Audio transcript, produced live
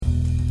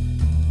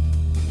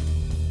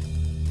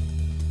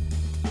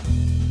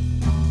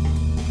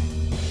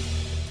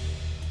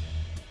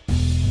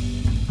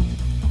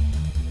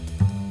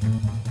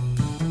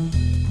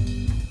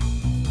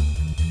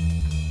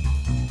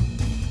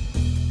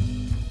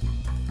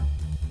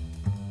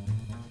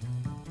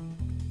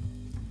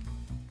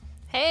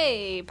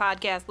Hey,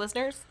 podcast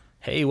listeners.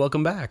 Hey,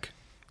 welcome back.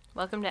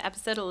 Welcome to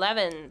episode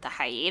 11, the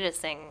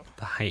Hiatus-ing.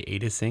 The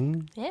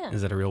hiatus-ing? Yeah.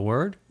 Is that a real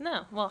word?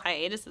 No, well,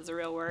 hiatus is a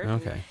real word.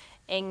 Okay.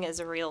 Ing is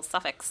a real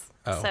suffix.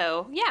 Oh.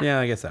 So, yeah. Yeah,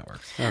 I guess that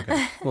works.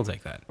 Okay, we'll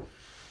take that.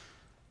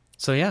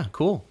 So, yeah,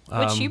 cool.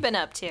 What you been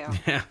up to?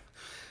 Yeah.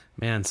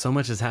 Man, so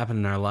much has happened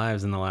in our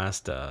lives in the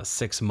last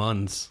 6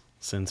 months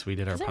since we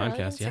did our Is it really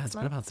podcast. been Yeah, 6 it's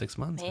been about 6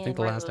 months. I Man, think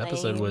the we're last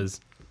episode lame.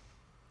 was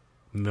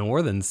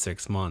more than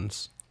 6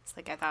 months. It's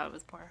like I thought it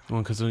was more.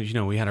 Well, because,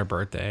 we had our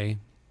birthday,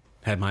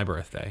 had my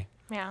birthday,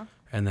 Yeah.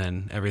 and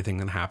then everything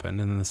that happened,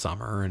 and then the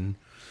summer, and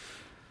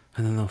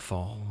then the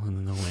fall, and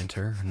then the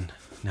winter, and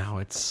now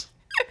it's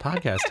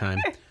podcast time.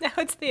 Now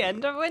it's the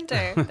end of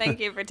winter. Thank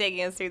you for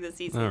taking us through the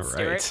season, All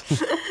right.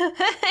 Stuart.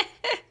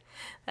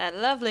 That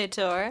lovely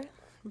tour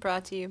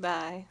brought to you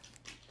by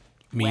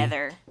Me.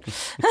 weather.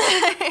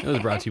 It was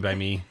brought to you by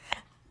me.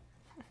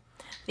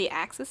 The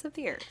axis of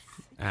the earth.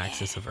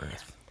 Axis of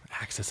Earth.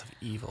 Axis of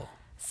Evil.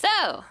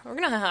 So, we're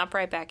going to hop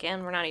right back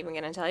in. We're not even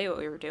going to tell you what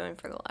we were doing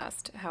for the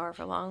last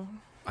however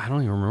long. I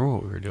don't even remember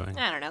what we were doing.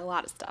 I don't know, a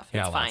lot of stuff.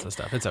 Yeah, It's lots fine. of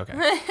stuff. It's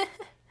okay.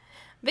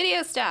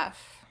 Video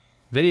stuff.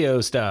 Video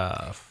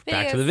stuff.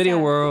 Back to the video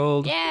stuff.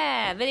 world.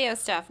 Yeah, video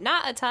stuff.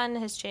 Not a ton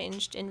has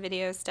changed in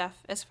video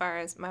stuff as far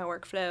as my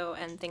workflow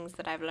and things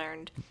that I've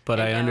learned. But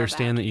and I know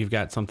understand about. that you've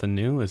got something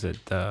new. Is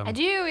it? I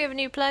do. We have a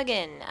new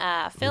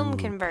plugin, Film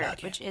Convert,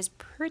 plugin. which is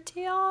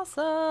pretty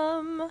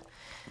awesome.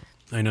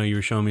 I know you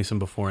were showing me some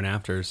before and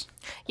afters.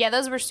 Yeah,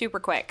 those were super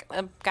quick.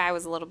 The guy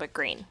was a little bit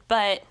green.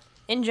 But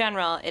in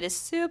general, it is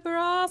super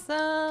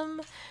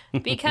awesome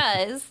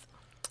because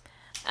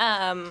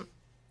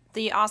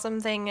the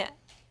awesome thing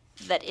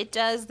that it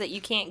does that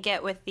you can't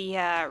get with the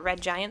Red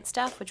Giant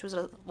stuff, which was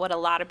what a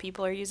lot of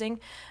people are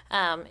using,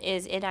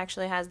 is it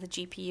actually has the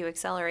GPU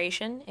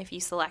acceleration if you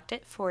select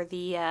it for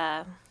the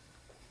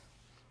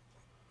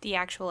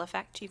actual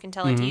effect. You can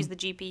tell it to use the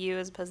GPU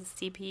as opposed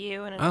to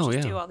CPU, and it'll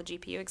just do all the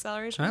GPU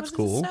acceleration. That's which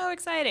cool. Is so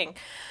exciting.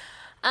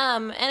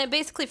 And it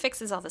basically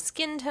fixes all the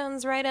skin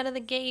tones right out of the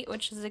gate,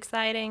 which is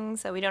exciting,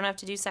 so we don't have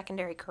to do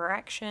secondary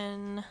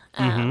correction.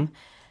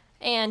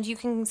 And you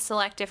can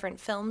select different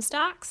film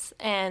stocks,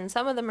 and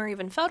some of them are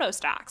even photo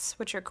stocks,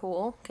 which are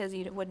cool, because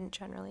you wouldn't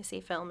generally see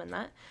film in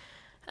that.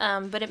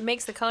 But it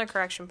makes the color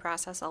correction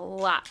process a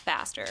lot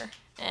faster,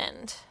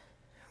 and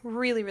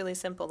really, really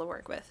simple to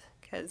work with,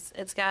 because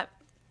it's got...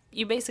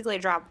 You basically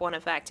drop one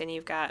effect, and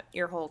you've got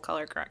your whole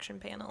color correction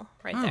panel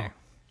right there.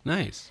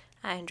 Nice.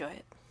 I enjoy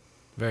it.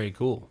 Very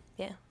cool.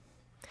 Yeah.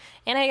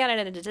 And I got it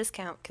at a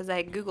discount because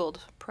I Googled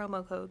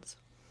promo codes.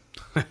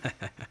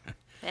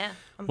 Yeah.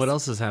 What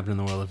else has happened in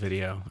the world of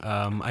video?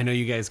 I know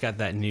you guys got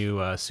that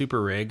new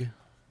super rig.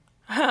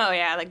 Oh,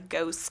 yeah, the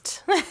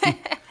Ghost.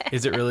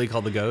 Is it really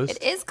called the Ghost?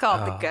 It is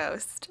called the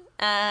Ghost.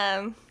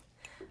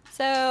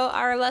 So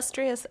our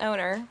illustrious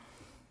owner,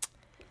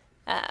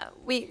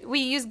 we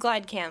use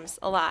glide cams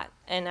a lot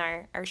in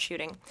our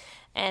shooting.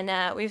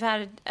 And we've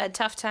had a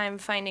tough time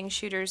finding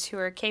shooters who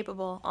are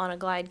capable on a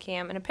glide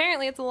cam. And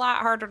apparently it's a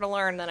lot harder to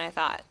learn than I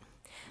thought.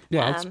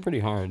 Yeah, it's pretty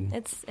hard.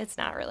 It's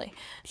not really.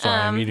 Sorry,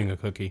 I'm eating a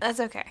cookie. That's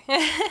okay.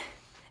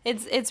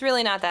 It's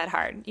really not that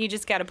hard. You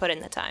just got to put in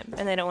the time,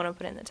 and they don't want to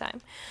put in the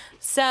time.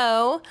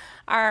 So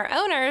our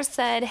owner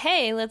said,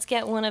 hey, let's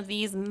get one of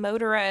these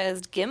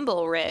motorized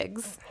gimbal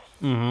rigs.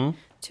 Mm-hmm.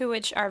 To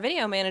which our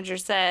video manager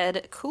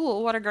said,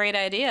 cool, what a great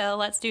idea.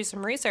 Let's do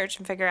some research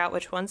and figure out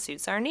which one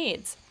suits our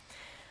needs.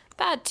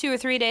 About 2 or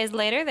 3 days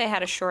later, they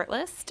had a short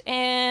list,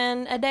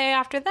 and a day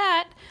after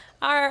that,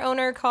 our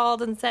owner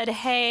called and said,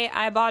 hey,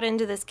 I bought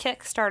into this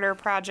Kickstarter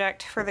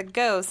project for the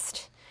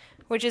Ghost,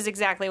 which is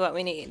exactly what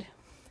we need.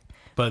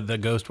 But the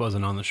Ghost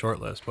wasn't on the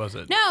short list, was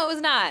it? No, it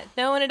was not.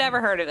 No one had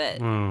ever heard of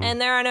it. And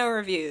there are no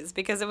reviews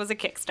because it was a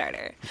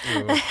Kickstarter.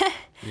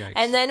 Yikes.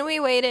 And then we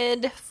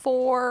waited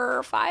 4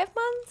 or 5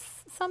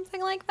 months,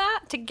 something like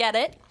that, to get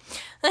it.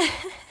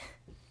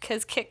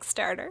 Because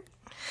Kickstarter.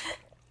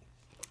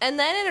 And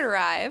then it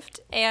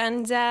arrived,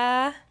 and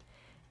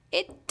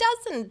it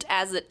doesn't,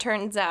 as it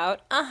turns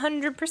out,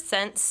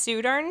 100%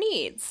 suit our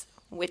needs,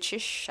 which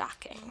is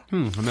shocking.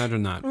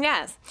 Imagine that.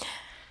 Yes.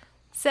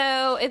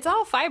 So it's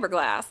all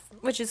fiberglass,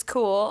 which is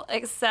cool,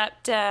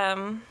 except,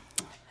 or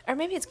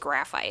maybe it's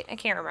graphite. I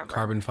can't remember.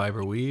 Carbon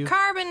fiber weave?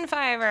 Carbon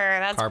fiber.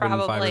 That's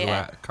probably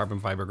it. Carbon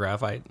fiber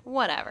graphite?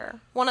 Whatever.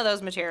 One of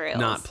those materials.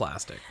 Not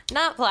plastic.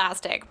 Not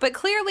plastic, but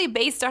clearly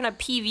based on a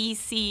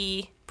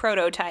PVC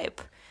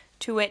prototype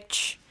to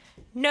which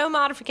no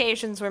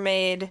modifications were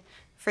made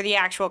for the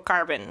actual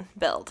carbon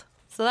build.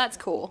 So that's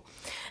cool.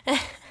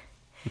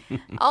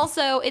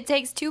 Also, it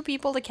takes 2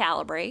 people to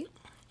calibrate,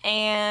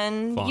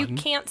 and Fun. you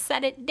can't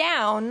set it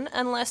down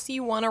unless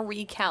you want to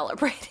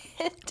recalibrate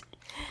it.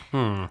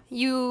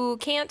 You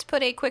can't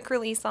put a quick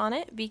release on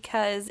it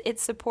because it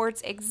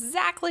supports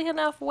exactly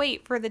enough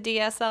weight for the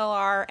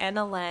DSLR and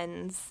a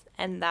lens,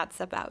 and that's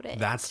about it.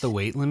 That's the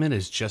weight limit,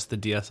 is just the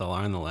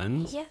DSLR and the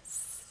lens?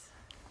 Yes.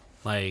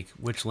 Like,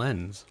 which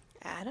lens?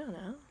 I don't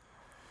know.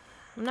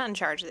 I'm not in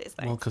charge of these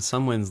things. Well, because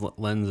some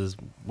lenses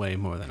weigh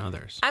more than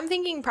others. I'm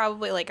thinking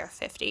probably like a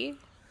 50.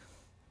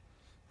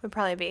 would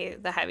probably be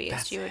the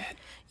heaviest. That's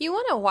You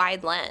want a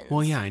wide lens.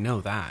 Well, yeah, I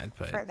know that,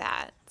 but for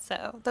that.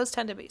 So those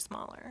tend to be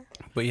smaller.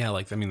 But yeah,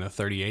 like, I mean, the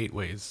 38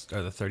 weighs,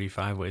 or the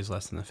 35 weighs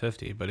less than the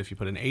 50. But if you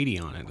put an 80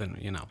 on it, then,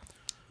 you know.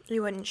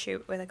 You wouldn't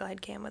shoot with a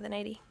glide cam with an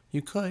 80.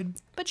 You could.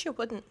 But you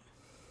wouldn't.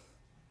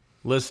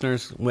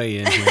 Listeners, weigh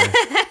in here.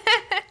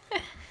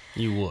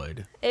 You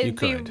would. It'd you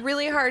be could.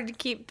 really hard to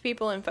keep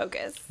people in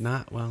focus.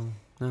 No.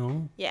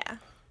 Yeah.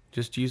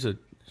 Just use a,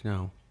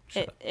 no.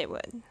 It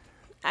would.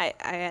 I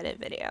edit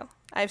video.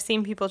 I've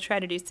seen people try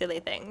to do silly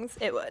things.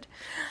 It would.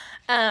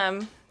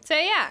 So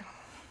yeah,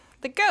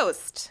 the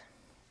Ghost.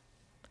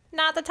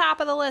 Not the top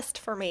of the list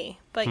for me,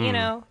 but you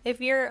know,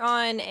 if you're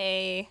on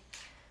an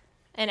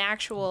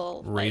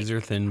actual razor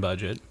thin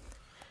budget.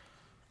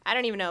 I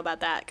don't even know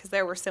about that because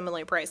there were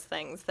similarly priced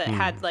things that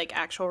had like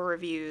actual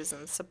reviews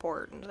and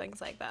support and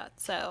things like that.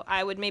 So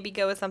I would maybe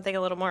go with something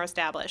a little more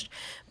established.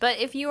 But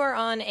if you are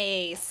on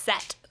a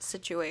set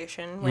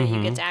situation where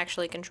you get to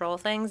actually control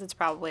things, it's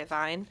probably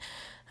fine.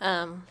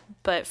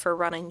 But for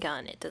run and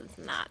gun, it does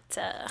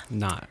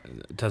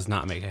does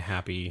not make a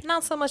happy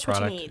not so much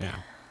product. what you need. Yeah.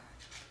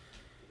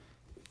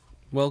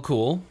 Well,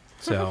 cool.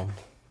 So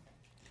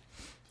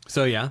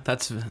yeah,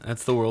 that's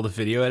the world of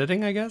video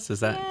editing, I guess.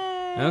 Is that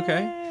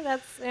okay?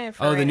 That's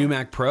the new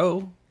Mac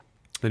Pro.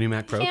 The new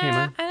Mac Pro came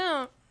out.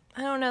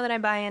 I don't know that I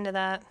buy into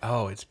that.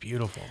 Oh, it's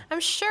beautiful. I'm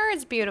sure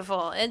it's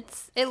beautiful.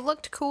 It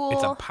looked cool.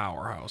 It's a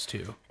powerhouse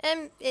too.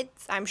 And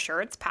I'm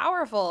sure it's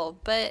powerful,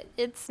 but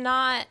it's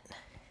not.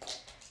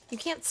 You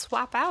can't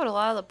swap out a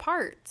lot of the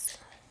parts.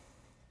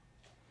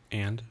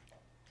 And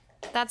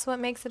That's what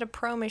makes it a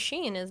pro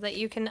machine, is that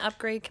you can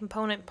upgrade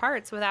component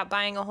parts without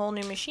buying a whole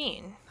new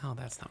machine. no,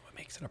 that's not what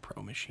makes it a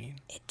pro machine.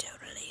 It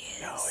totally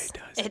is. No, it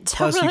doesn't. It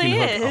Plus, you totally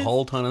can hook a is.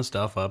 whole ton of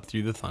stuff up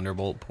through the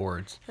Thunderbolt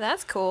ports.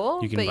 That's cool.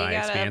 You can but buy you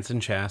gotta, expansion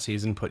chassis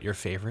and put your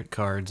favorite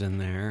cards in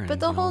there. But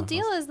the whole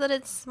deal is that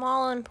it's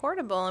small and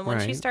portable, and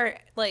once you Right. start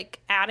like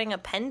adding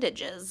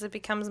appendages, it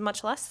becomes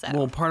much less so.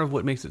 Well, part of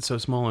what makes it so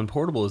small and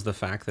portable is the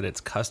fact that it's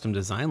custom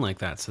designed like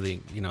that. So the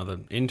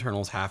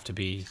internals have to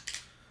be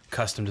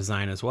custom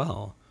designed as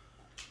well.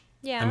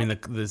 yeah. I mean,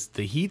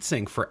 the heat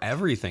sink for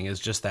everything is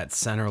just that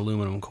center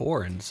aluminum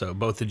core, and so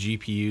both the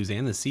GPUs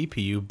and the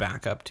CPU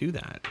back up to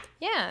that.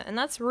 yeah, and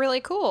that's really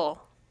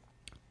cool.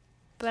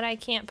 But I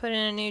can't put in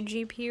a new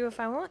GPU if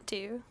I want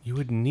to. You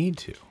wouldn't need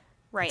to.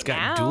 Right It's got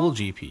now. dual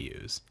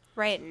GPUs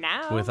Right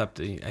now. with up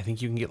to, I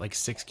think you can get like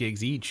 6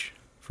 gigs each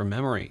for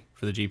memory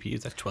for the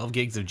GPUs. That's 12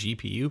 gigs of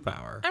GPU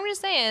power. I'm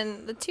just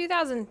saying, the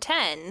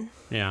 2010,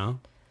 Yeah.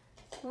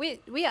 we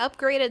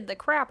upgraded the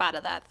crap out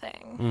of that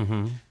thing.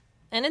 Mm-hmm.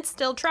 And it's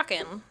still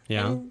trucking.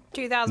 Yeah. In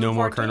 2014. No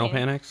more kernel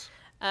panics?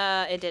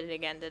 It did it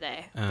again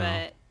today.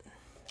 But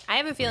I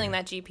have a feeling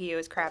that GPU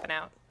is crapping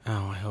out.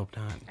 Oh, I hope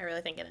not. I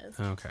really think it is.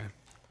 Okay.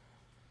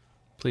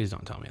 Please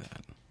don't tell me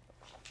that.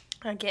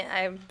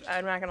 I'm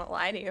not going to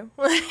lie to you.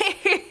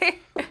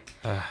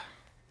 That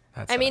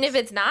I mean, sucks.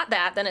 if it's not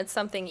that, then it's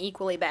something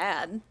equally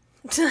bad.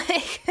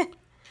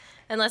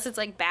 Unless it's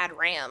like bad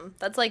RAM.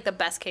 That's like the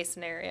best case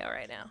scenario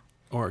right now.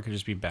 Or it could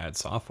just be bad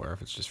software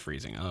if it's just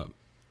freezing up.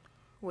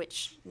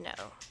 Which, no.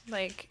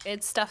 Like,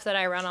 it's stuff that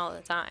I run all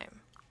the time.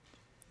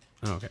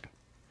 Okay.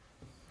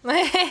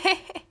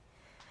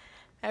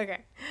 Okay.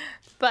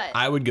 But,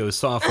 I would go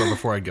software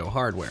before I'd go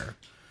hardware,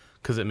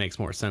 because it makes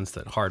more sense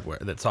that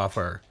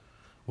software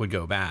would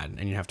go bad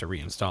and you have to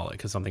reinstall it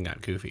because something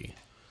got goofy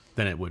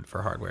than it would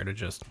for hardware to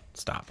just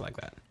stop like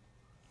that.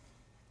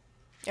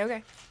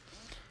 okay.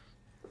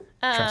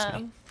 Trust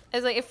me.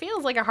 It's like, it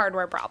feels like a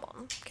hardware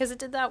problem because it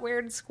did that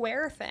weird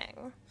square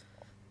thing.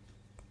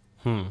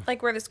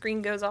 Like where the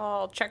screen goes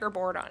all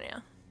checkerboard on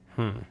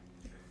you.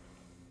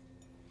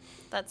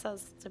 That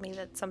says to me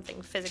that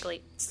something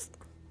physically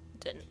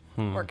didn't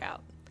work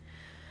out.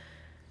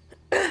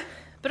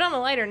 But on a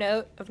lighter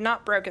note of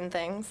not broken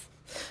things.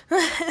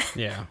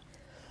 Yeah.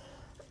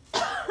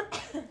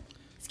 Excuse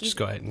Just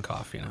go ahead and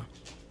cough,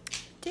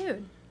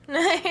 Dude.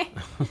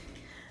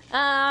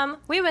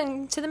 We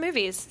went to the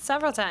movies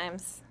several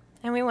times,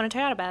 and we want to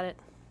chat about it.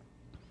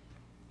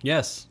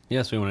 Yes,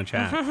 we want to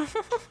chat.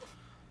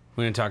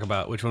 We're going to talk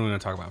about, which one are we going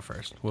to talk about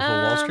first? Wolf of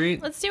Wall Street?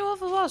 Let's do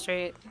Wolf of Wall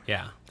Street.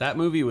 Yeah, that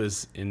movie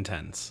was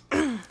intense.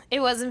 It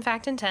was, in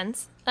fact,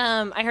 intense.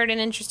 I heard an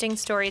interesting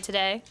story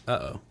today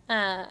Uh-oh.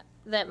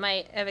 that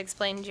might have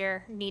explained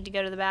your need to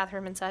go to the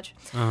bathroom and such.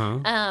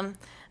 Uh-huh.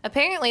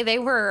 Apparently, they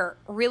were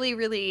really,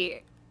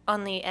 really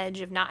on the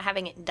edge of not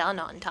having it done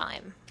on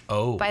time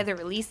Oh. by the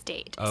release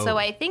date. Oh. So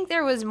I think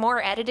there was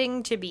more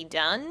editing to be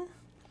done.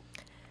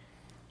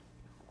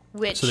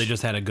 Which, So they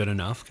just had a good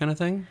enough kind of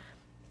thing?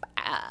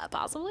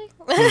 possibly.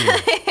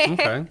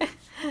 Okay.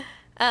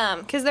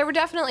 Because there were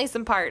definitely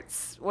some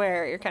parts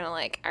where you're kind of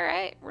like, all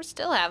right, we're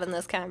still having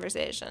this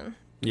conversation.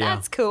 Yeah.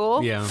 That's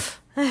cool. Yeah.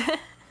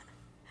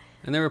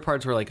 And there were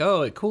parts where like,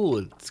 oh, cool,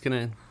 it's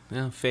going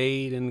to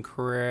fade and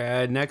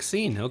next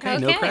scene. Okay,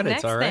 no credits.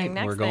 next All right, thing,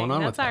 next we're going thing. on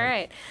That's with that. all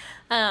right.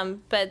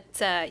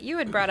 But you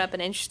had brought up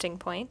an interesting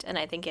point, and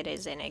I think it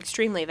is an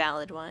extremely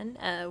valid one.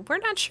 We're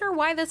not sure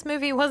why this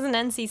movie wasn't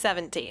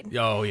NC-17.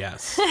 Oh,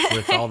 yes.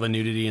 With all the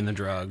nudity and the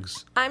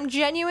drugs. I'm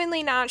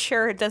genuinely not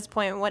sure at this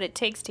point what it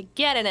takes to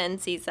get an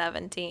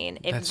NC-17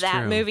 if That's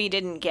that true. movie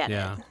didn't get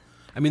Yeah. it.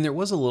 I mean, there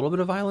was a little bit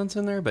of violence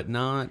in there, but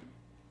not...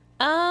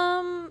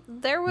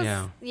 There was,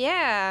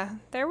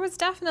 there was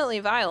definitely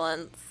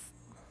violence.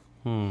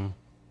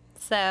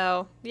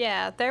 So,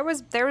 yeah, there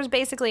was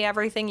basically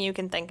everything you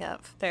can think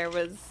of. There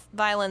was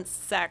violence,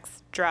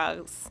 sex,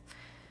 drugs,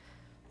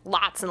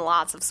 lots and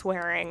lots of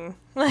swearing.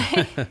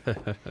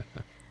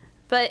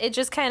 But it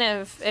just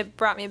it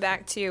brought me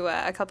back to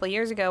a couple of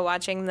years ago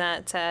watching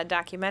that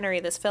documentary,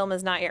 This Film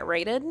Is Not Yet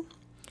Rated.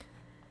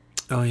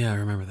 Oh, yeah, I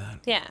remember that.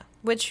 Yeah,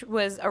 which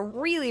was a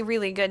really,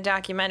 really good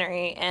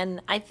documentary.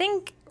 And I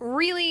think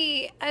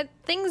really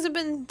things have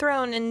been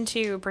thrown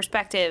into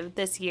perspective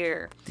this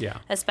year. Yeah.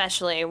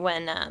 Especially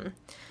when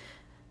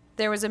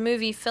there was a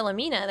movie,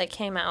 Philomena, that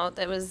came out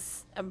that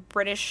was a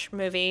British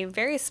movie,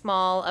 very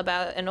small,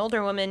 about an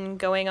older woman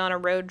going on a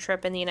road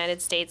trip in the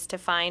United States to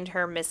find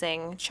her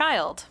missing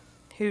child,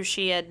 who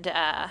she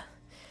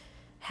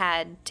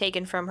had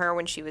taken from her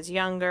when she was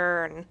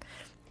younger. And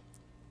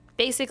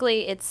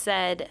basically it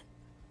said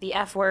the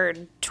F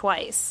word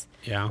twice.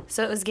 Yeah.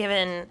 So it was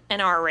given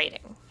an R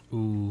rating.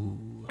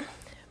 Ooh.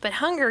 But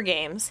Hunger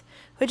Games,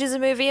 which is a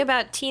movie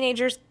about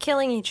teenagers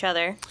killing each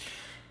other,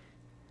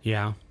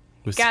 Yeah.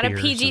 With got a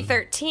spears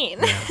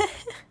PG-13. Yeah.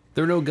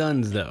 There were no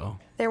guns, though.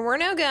 There were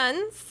no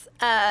guns,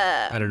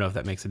 I don't know if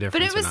that makes a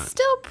difference but it was or not.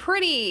 still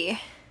pretty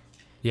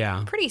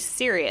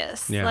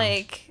serious.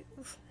 Yeah.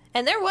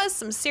 And there was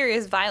some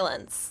serious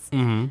violence.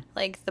 Mm-hmm.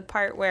 Like the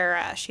part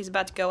where she's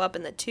about to go up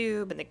in the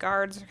tube and the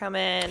guards are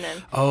coming,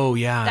 and Oh,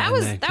 yeah. that and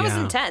was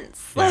yeah.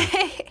 intense. Yeah.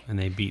 And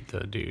they beat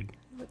the dude.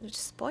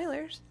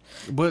 Spoilers.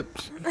 What?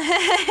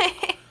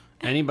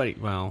 Anybody?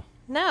 Well,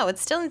 No,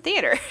 it's still in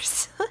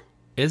theaters.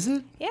 is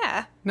it?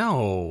 Yeah,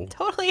 No.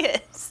 totally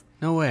is.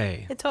 No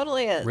way. It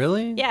totally is.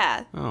 Really?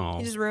 Yeah. Oh.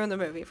 You just ruined the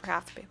movie for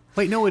half the people.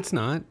 Wait, no, it's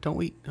not. Don't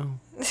we? No.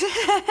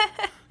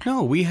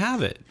 No, we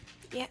have it.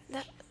 Yeah,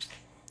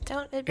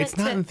 don't admit It's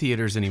not in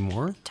theaters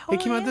anymore. Totally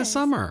It came out this is.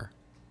 summer.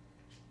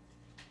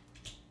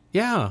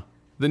 Yeah.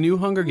 The new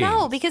Hunger Games.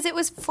 No, because it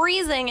was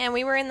freezing and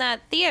we were in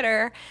that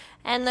theater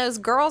and those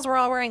girls were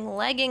all wearing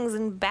leggings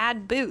and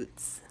bad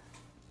boots.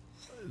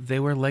 They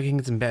wear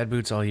leggings and bad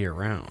boots all year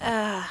round.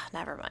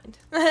 Never mind.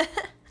 It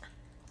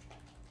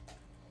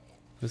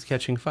was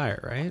catching fire,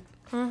 right?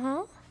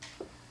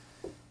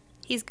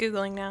 He's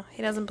Googling now.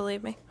 He doesn't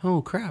believe me.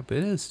 Oh, crap.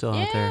 It is still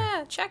out there.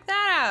 Yeah, check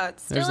that out.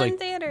 Still There's in like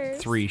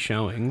theaters. 3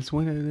 showings.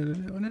 When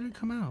did it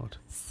come out?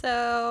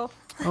 So,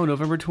 Oh,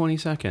 November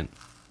 22nd.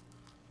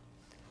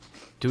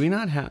 Do we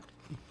not have...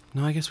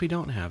 No, I guess we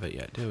don't have it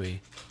yet, do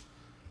we?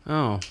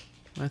 Oh,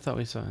 I thought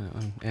we saw it.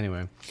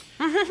 Anyway.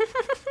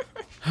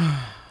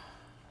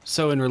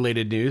 So, in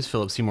related news,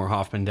 Philip Seymour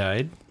Hoffman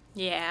died.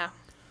 yeah.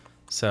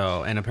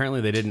 So, and apparently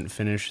they didn't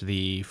finish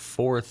the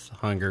 4th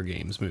Hunger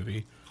Games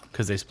movie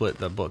because they split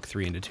the book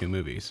 3 into 2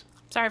 movies.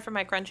 Sorry for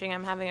my crunching.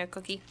 I'm having a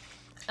cookie.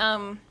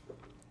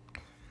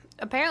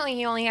 Apparently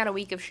he only had a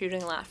week of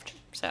shooting left.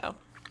 So,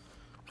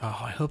 Oh,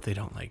 I hope they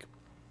don't, like,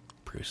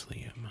 Bruce Lee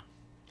him.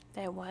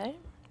 they what?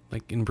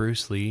 Like in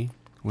Bruce Lee,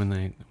 when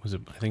I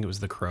think it was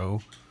The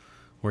Crow,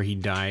 where he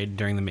died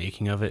during the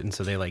making of it, and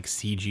so they, like,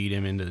 CG'd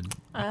him into...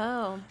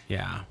 Oh.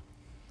 Yeah.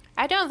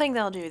 I don't think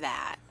they'll do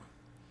that.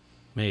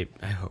 Maybe.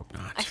 I hope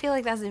not. I feel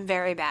like that's in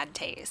very bad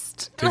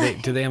taste. Do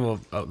they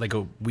have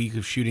a week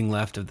of shooting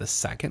left of the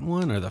second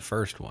one or the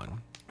first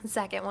one? The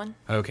second one.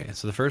 Okay,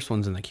 so the first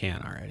one's in the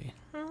can already,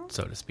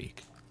 so to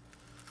speak.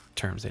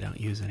 Terms they don't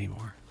use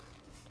anymore.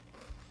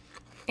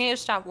 You need to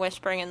stop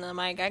whispering in the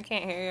mic. I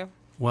can't hear you.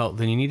 Well,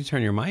 then you need to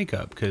turn your mic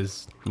up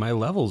because my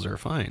levels are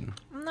fine.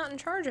 I'm not in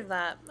charge of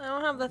that. I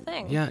don't have the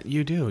thing. Yeah,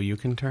 you do. You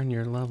can turn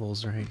your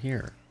levels right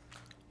here.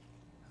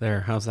 There,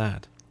 how's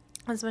that?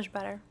 That's much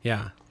better.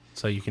 Yeah,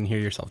 so you can hear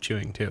yourself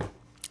chewing too.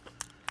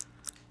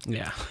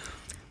 Yeah.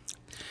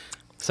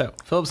 So,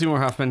 Philip Seymour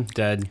Hoffman,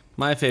 dead.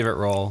 My favorite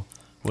role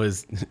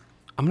was...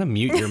 I'm going to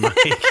mute your mic.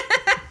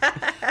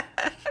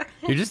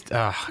 You're just...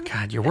 Oh,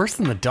 God, you're worse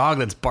than the dog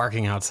that's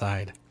barking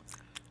outside.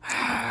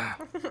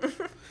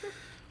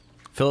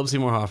 Philip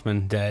Seymour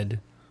Hoffman, dead.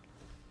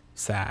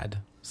 Sad.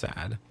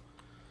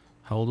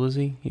 How old was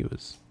he? He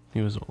was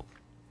old.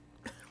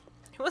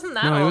 He wasn't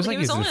that No, old. he was like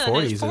he was in only his in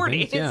 40s. his I 40s.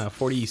 think. Yeah,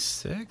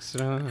 46.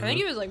 I think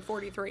he was like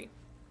 43.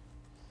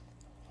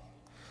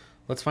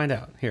 Let's find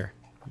out. Here.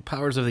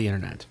 Powers of the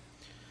internet.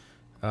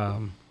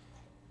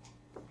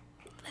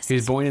 He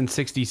was born in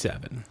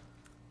 67.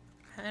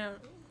 I don't.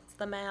 What's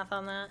the math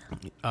on that?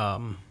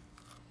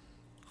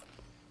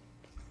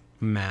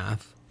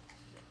 Math.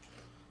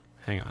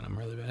 Hang on, I'm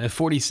really bad.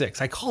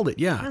 46. I called it.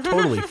 Yeah,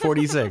 totally.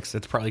 46.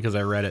 It's probably because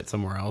I read it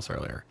somewhere else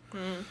earlier.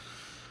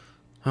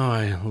 Oh,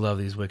 I love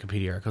these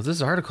Wikipedia articles.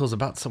 This article is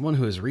about someone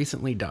who has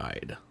recently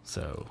died.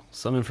 So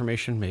some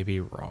information may be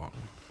wrong.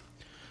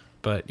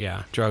 But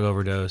yeah, drug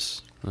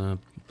overdose.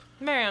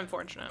 Very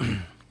unfortunate.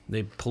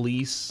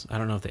 Police, I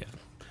don't know if they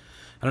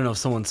I don't know if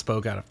someone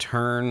spoke out of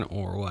turn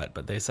or what,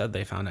 but they said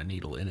they found a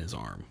needle in his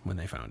arm when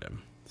they found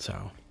him.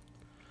 So,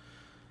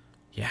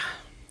 yeah.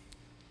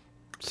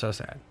 So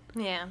sad.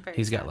 Yeah, very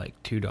He's sad. got like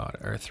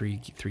three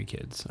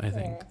kids, I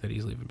think, that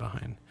he's leaving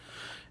behind.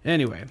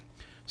 Anyway,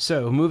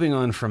 so moving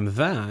on from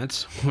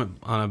that,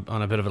 on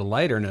a bit of a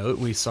lighter note,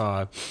 we've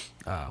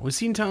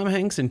seen Tom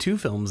Hanks in 2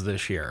 films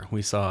this year.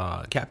 We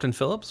saw Captain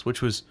Phillips,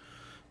 which was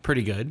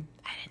pretty good.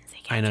 I didn't see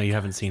I know you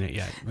haven't seen it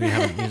yet.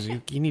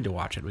 You need to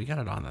watch it. We got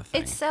it on the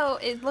thing.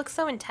 It looks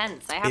so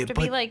intense. I have to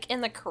be like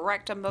in the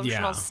correct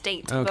emotional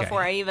state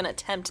before I even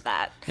attempt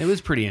that. It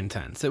was pretty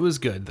intense. It was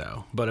good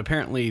though. But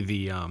apparently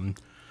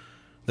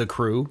the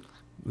crew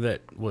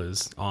that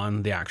was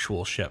on the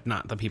actual ship,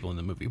 not the people in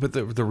the movie, but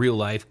the real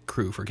life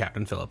crew for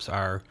Captain Phillips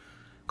are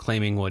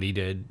claiming what he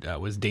did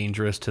was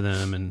dangerous to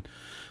them and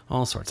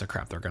all sorts of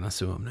crap. They're going to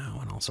sue him now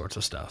and all sorts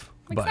of stuff.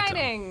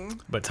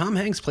 Exciting. But Tom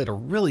Hanks played a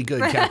really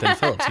good Captain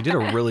Phillips. He did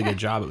a really good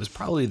job. It was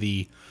probably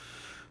the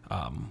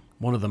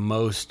one of the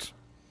most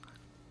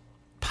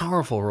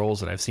powerful roles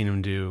that I've seen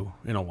him do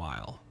in a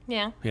while.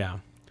 Yeah. Yeah.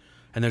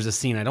 And there's a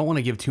scene, I don't want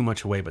to give too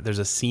much away, but there's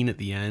a scene at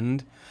the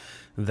end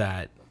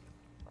that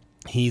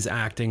he's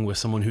acting with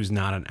someone who's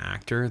not an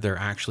actor. They're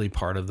actually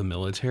part of the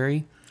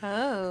military.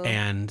 Oh.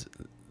 And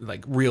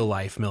like real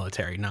life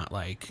military, not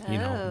like,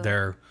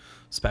 they're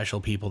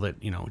special people that,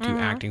 do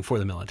acting for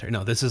the military.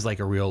 No, this is like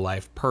a real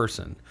life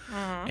person.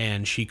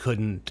 And she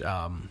couldn't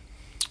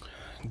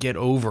get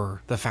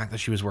over the fact that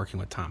she was working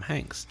with Tom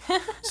Hanks.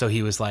 So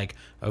he was like,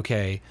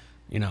 okay,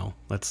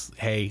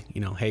 hey,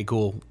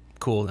 cool,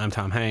 I'm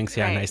Tom Hanks.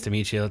 Yeah, Right. Nice to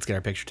meet you. Let's get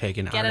our picture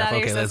taken. Get it out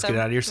of your let's get it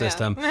out of your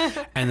system.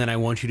 Yeah. And then I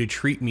want you to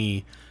treat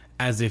me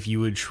as if you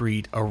would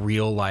treat a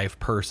real life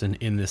person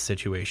in this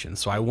situation.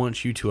 So I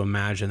want you to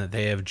imagine that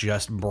they have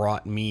just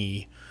brought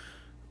me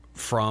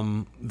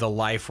from the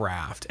life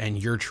raft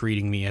and you're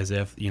treating me as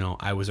if,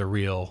 I was a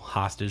real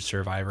hostage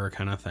survivor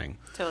kind of thing.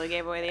 Totally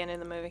gave away the end of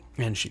the movie.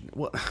 And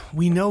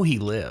we know he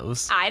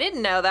lives. I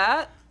didn't know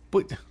that.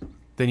 But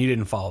then you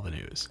didn't follow the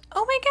news.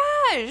 Oh my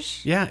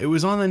gosh. Yeah, it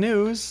was on the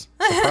news.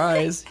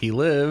 Surprise, he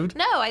lived.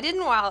 No, I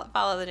didn't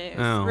follow the news.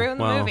 Oh, Ruined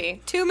the well.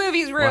 movie. 2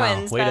 movies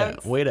ruined. Wow,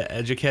 way to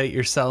educate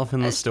yourself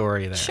in the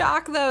story there.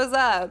 Chalk those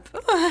up.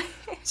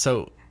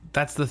 So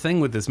that's the thing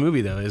with this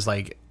movie, though, is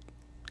like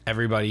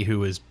everybody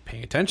who is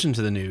paying attention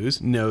to the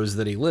news knows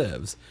that he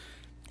lives.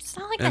 It's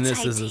not like And the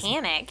this is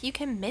Titanic. You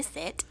can miss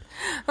it.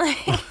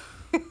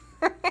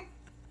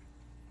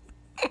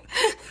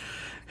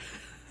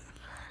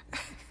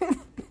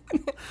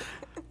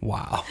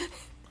 Wow.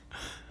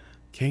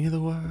 King of the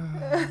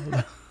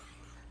world.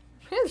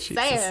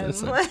 Sam. It's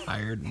so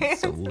tired and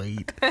so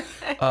late.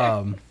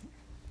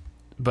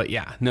 But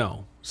yeah,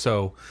 no.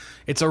 So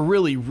it's a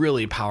really,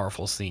 really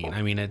powerful scene.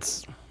 I mean,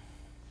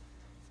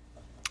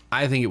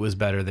 I think it was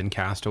better than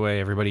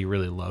Castaway. Everybody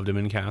really loved him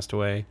in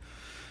Castaway.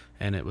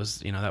 And it was,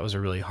 that was a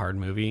really hard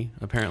movie,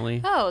 apparently.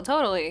 Oh,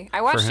 totally.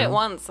 I watched it him?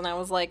 once and I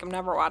was like, I'm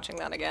never watching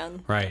that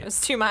again. Right. It was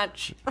too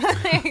much.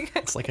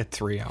 It's like a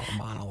 3-hour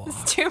monologue.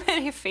 It's too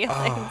many feelings.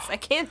 I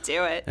can't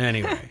do it.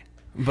 Anyway.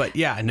 But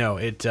yeah, no,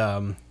 it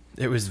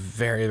was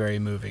very, very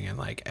moving. And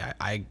like,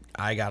 I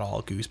got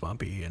all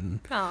goosebumpy and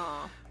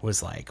Aw.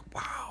 was like,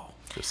 wow.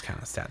 Just kind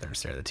of sat there and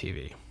stared at the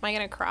TV. Am I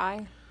going to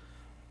cry?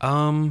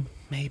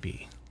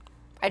 Maybe.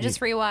 I just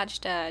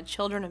rewatched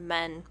Children of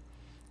Men,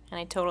 and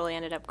I totally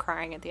ended up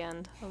crying at the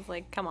end. I was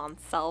like, come on,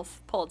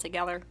 self, pull it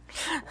together.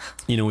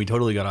 We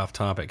totally got off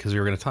topic because we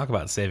were going to talk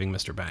about Saving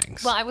Mr.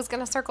 Banks. Well, I was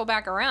going to circle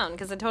back around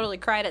because I totally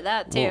cried at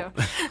that, too.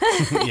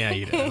 Well, yeah,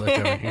 you did. I looked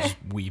over, you're just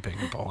weeping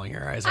and bawling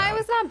your eyes out. I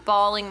was not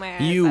bawling my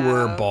eyes You out.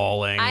 were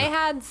bawling. I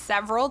had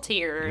several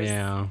tears.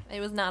 Yeah. It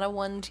was not a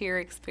one-tear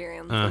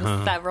experience. It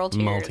was several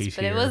tears. Multi-tear.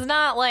 But it was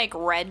not, like,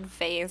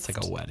 red-faced. It's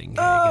like a wedding cake,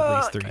 at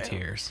least 3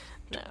 tears.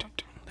 No.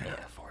 They're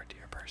a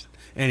 4-tear person.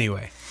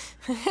 Anyway.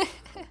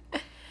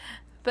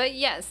 But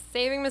yes,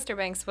 Saving Mr.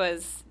 Banks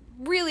was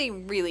really,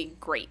 really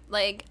great.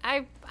 Like,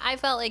 I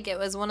felt like it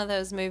was one of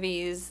those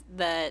movies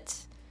that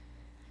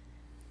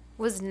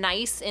was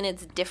nice in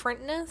its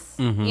differentness.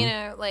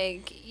 Mm-hmm.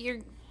 Like,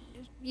 you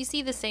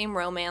see the same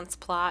romance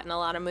plot in a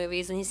lot of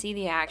movies, and you see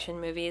the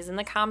action movies, and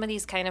the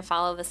comedies kind of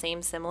follow the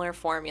same similar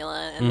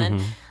formula. And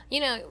then,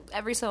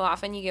 every so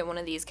often you get one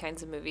of these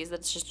kinds of movies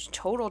that's just a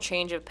total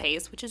change of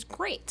pace, which is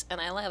great, and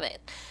I love it.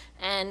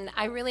 And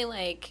I really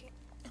like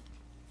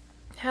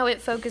how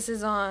it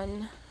focuses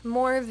on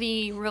more of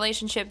the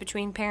relationship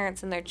between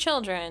parents and their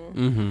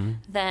children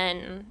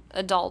than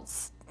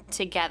adults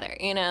together,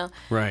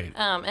 Right.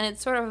 And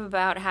it's sort of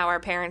about how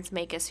our parents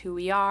make us who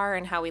we are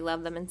and how we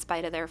love them in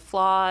spite of their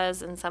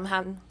flaws, and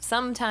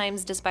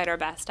sometimes despite our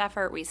best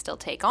effort, we still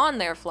take on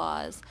their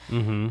flaws.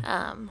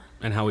 And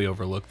how we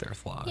overlook their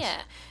flaws.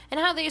 Yeah, and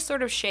how they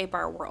sort of shape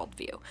our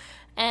worldview.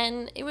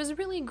 And it was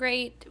really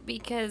great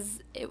because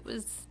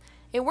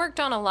it worked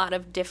on a lot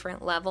of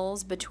different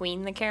levels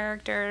between the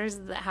characters,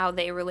 how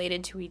they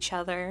related to each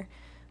other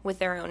with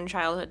their own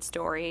childhood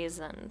stories,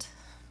 and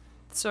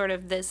sort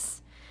of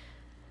this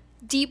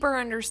deeper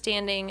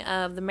understanding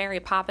of the Mary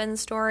Poppins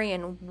story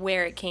and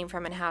where it came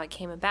from and how it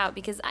came about,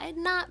 because I had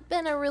not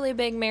been a really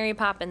big Mary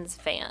Poppins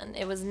fan.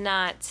 It was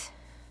not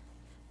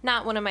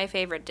one of my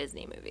favorite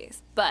Disney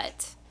movies,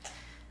 but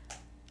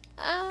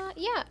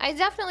yeah, I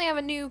definitely have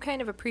a new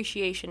kind of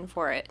appreciation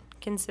for it,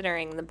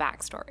 considering the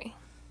backstory.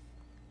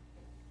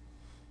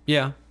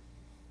 Yeah.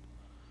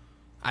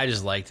 I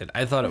just liked it.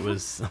 I thought it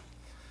was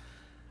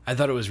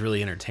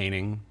really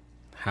entertaining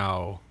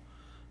how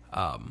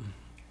Mary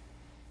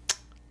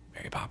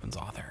Poppins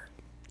author.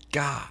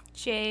 God.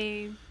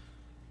 J.L.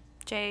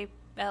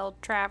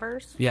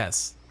 Travers?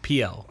 Yes.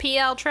 P.L.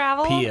 P.L.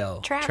 Travel?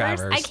 P.L. Travers?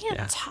 Travers. I can't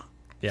Yeah. talk.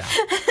 Yeah.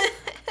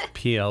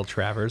 P.L.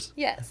 Travers.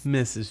 Yes.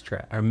 Miss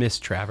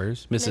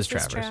Travers. Mrs.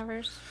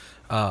 Travers.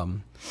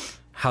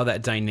 How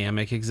that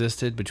dynamic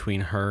existed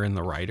between her and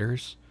the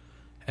writers,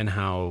 and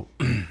how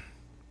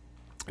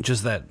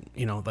just that,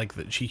 like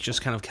that she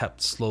just kind of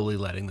kept slowly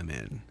letting them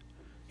in,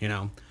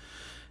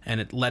 and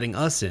it letting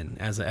us in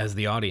as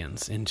the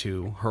audience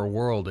into her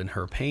world and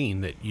her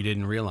pain that you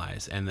didn't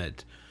realize, and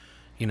that,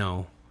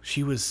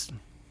 she was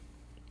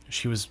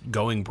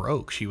going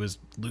broke. She was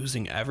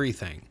losing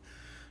everything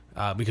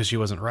because she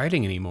wasn't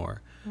writing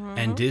anymore. Mm-hmm.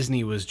 And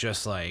Disney was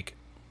just like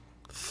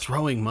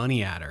throwing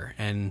money at her,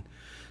 and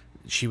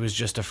she was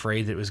just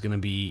afraid that it was going to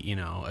be,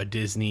 a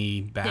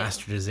Disney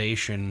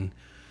bastardization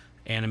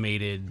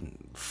animated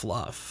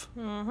fluff.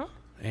 Mm-hmm.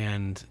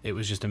 And it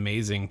was just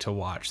amazing to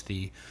watch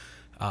the,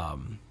 how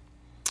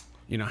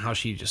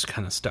she just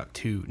kind of stuck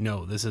to,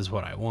 no, this is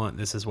what I want.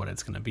 This is what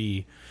it's going to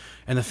be.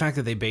 And the fact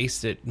that they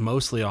based it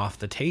mostly off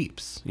the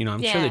tapes,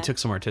 I'm sure they took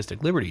some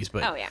artistic liberties,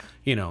 but,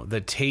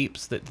 the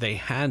tapes that they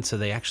had, so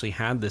they actually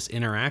had this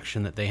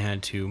interaction that they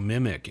had to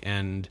mimic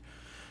and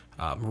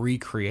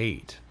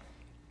recreate.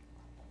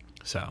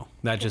 So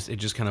it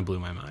just kind of blew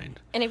my mind.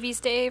 And if you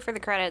stay for the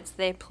credits,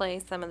 they play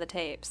some of the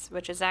tapes,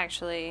 which is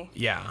actually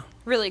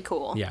really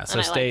cool. Yeah,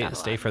 so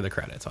stay for the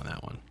credits on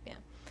that one. Yeah.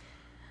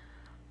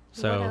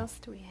 So what else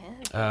do we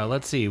have?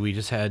 Let's see. We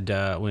just had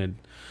the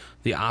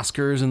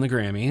Oscars and the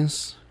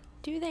Grammys.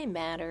 Do they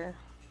matter?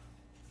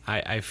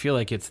 I feel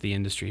like it's the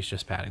industry's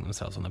just patting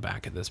themselves on the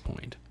back at this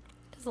point.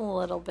 Just a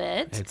little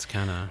bit. It's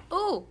kind of...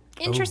 Ooh,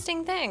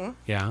 interesting thing.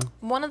 Yeah?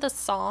 One of the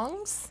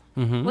songs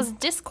was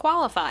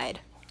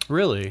disqualified.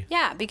 Really?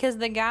 Yeah, because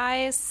the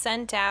guy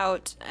sent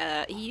out,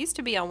 he used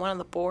to be on one of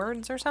the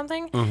boards or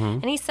something,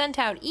 and he sent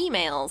out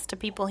emails to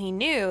people he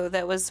knew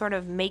that was sort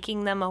of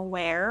making them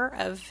aware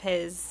of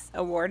his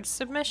award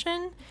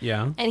submission.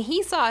 Yeah. And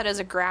he saw it as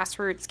a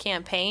grassroots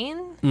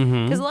campaign,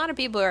 because a lot of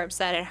people are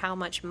upset at how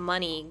much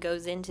money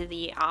goes into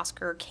the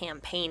Oscar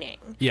campaigning.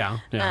 Yeah.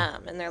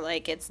 And they're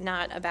like, it's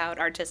not about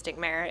artistic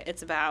merit,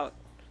 it's about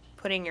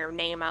putting your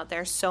name out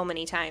there so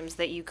many times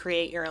that you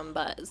create your own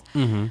buzz.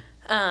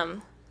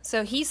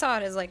 So he saw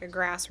it as like a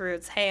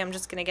grassroots, hey, I'm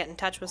just going to get in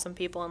touch with some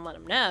people and let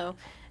them know.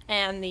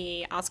 And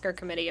the Oscar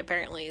committee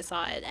apparently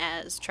saw it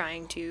as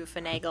trying to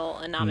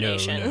finagle a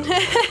nomination.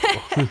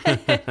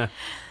 No.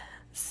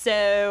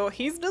 So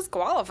he's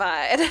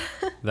disqualified.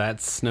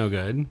 That's no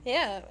good.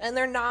 Yeah, and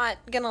they're not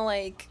going to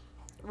like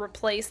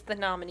replace the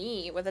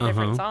nominee with a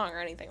different song or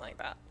anything like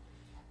that.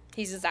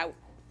 He's just out.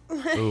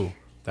 Ooh,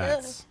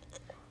 that's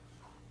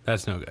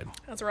no good.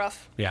 That's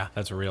rough. Yeah,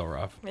 that's real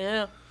rough.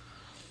 Yeah.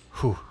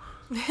 Whew.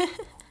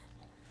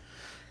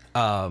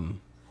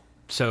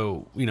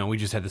 So, we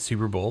just had the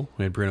Super Bowl.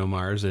 We had Bruno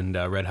Mars and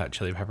Red Hot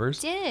Chili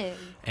Peppers. Did.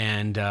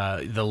 And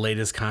the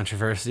latest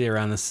controversy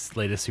around this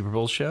latest Super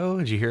Bowl show.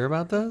 Did you hear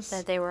about this?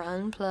 That they were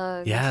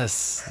unplugged.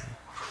 Yes.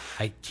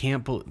 I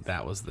can't believe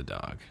that was the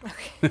dog.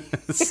 Okay.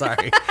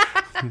 Sorry.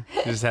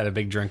 Just had a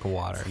big drink of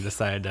water and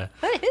decided to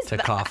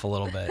cough a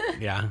little bit.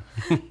 Yeah.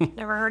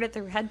 Never heard it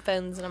through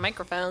headphones and a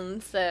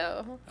microphone,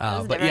 so.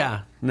 But different.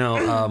 Yeah,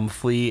 no,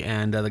 Flea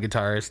and the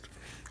guitarist,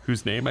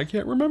 whose name I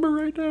can't remember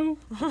right now.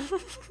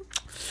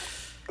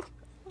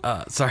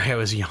 Sorry, I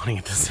was yawning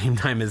at the same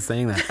time as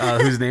saying that.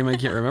 Whose name I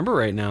can't remember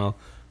right now,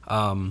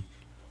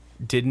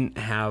 didn't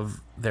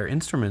have their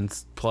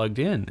instruments plugged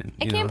in. And,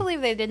 I can't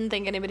believe they didn't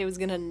think anybody was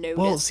going to notice.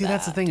 Well, see,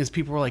 that's the thing is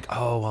people were like,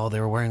 oh, well, they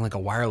were wearing like a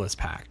wireless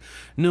pack.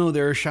 No,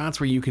 there are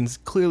shots where you can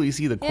clearly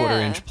see the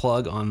quarter-inch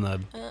plug on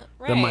the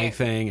mic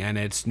thing, and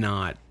it's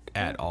not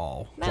at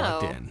all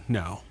plugged in.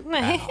 No.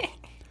 At all.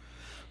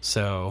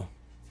 So...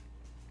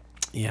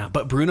 yeah,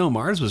 but Bruno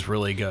Mars was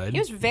really good. He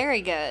was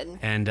very good.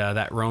 And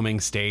that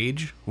roaming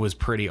stage was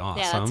pretty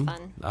awesome. Yeah,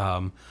 that's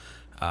fun.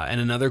 And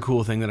another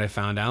cool thing that I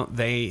found out,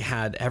 they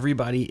had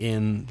everybody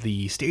in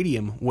the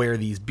stadium wear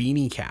these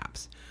beanie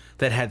caps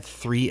that had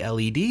 3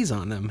 LEDs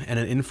on them and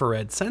an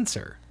infrared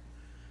sensor.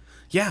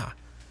 Yeah.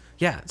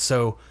 Yeah,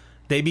 so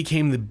they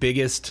became the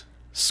biggest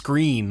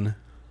screen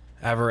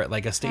ever at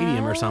like a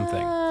stadium or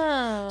something.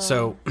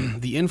 So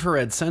the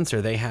infrared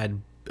sensor, they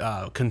had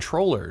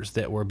controllers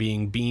that were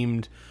being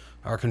beamed...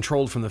 are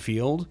controlled from the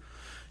field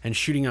and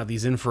shooting out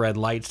these infrared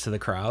lights to the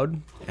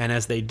crowd. And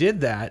as they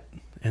did that,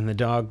 and the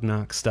dog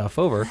knocked stuff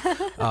over,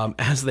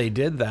 as they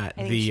did that,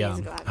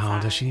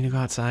 does she need to go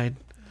outside?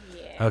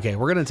 Okay,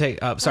 we're gonna take.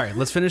 Sorry,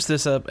 let's finish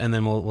this up, and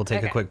then we'll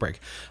take a quick break.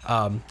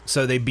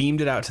 So they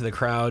beamed it out to the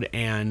crowd,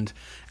 and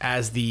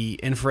as the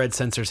infrared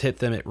sensors hit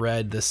them, it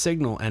read the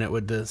signal, and it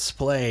would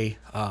display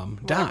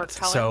dots.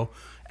 color. So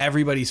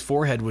everybody's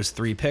forehead was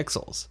 3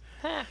 pixels.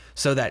 Huh.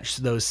 So that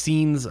those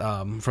scenes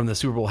from the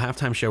Super Bowl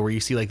halftime show where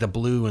you see like the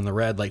blue and the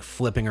red like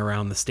flipping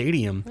around the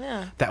stadium,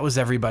 that was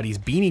everybody's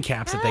beanie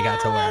caps that they got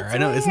to wear. That's I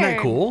know, isn't that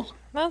weird. cool?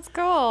 That's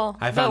cool.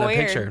 I found a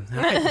picture.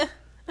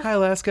 Hi,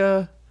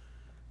 Alaska.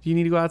 Do you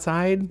need to go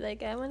outside?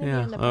 Like, I want to Yeah,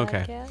 be in the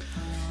okay. podcast.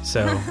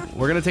 So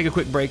we're going to take a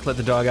quick break, let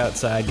the dog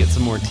outside, get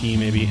some more tea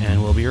maybe,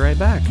 and we'll be right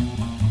back.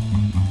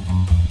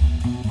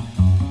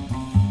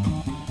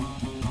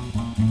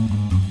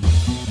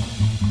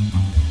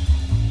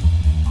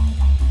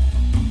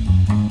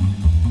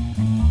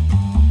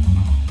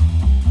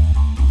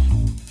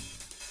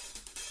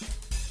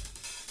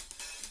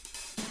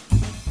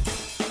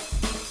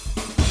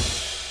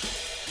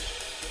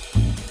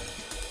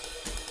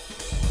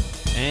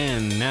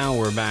 And now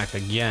we're back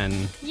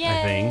again, Yay!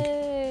 I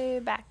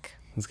think. Back.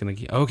 It's going to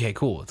keep... Okay,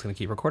 cool. It's going to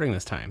keep recording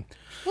this time.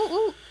 Woo,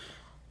 woo.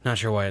 Not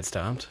sure why it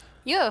stopped.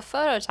 You have a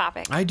photo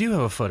topic. I do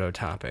have a photo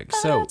topic.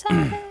 Photo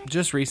topic.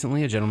 Just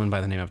recently, a gentleman by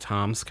the name of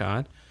Tom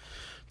Scott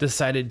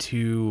decided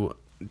to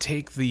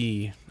take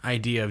the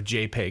idea of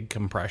JPEG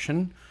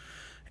compression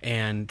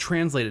and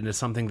translate it into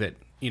something that,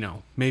 you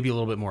know, maybe a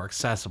little bit more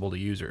accessible to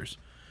users.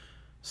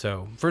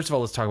 So, first of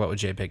all, let's talk about what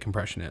JPEG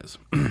compression is.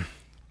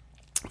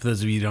 For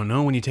those of you who don't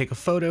know, when you take a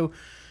photo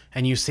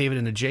and you save it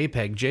in a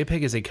JPEG,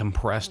 JPEG is a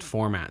compressed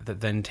format that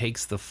then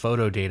takes the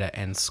photo data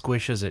and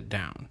squishes it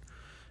down.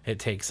 It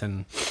takes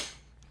and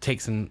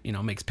you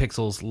know, makes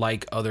pixels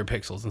like other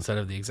pixels instead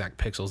of the exact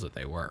pixels that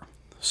they were.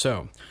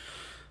 So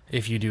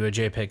if you do a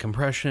JPEG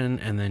compression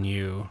and then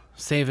you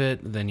save it,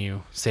 then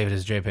you save it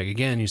as JPEG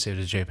again, you save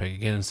it as JPEG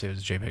again, and save it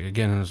as JPEG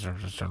again, and it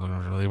starts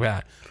looking really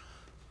bad.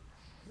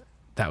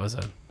 That was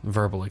a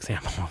verbal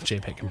example of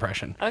JPEG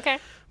compression. Okay.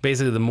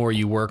 Basically, the more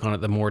you work on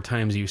it, the more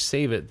times you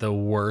save it, the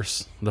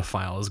worse the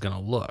file is going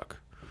to look.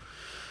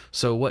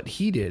 So what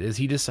he did is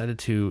he decided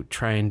to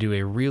try and do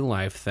a real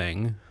life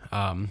thing.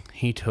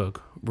 He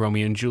took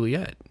Romeo and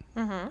Juliet,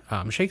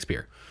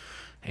 Shakespeare,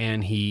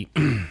 and he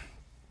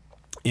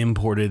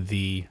imported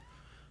the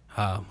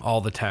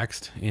all the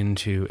text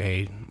into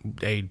a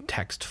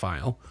text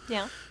file.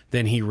 Yeah.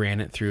 Then he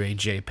ran it through a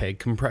JPEG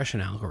compression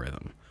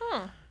algorithm.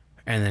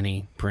 And then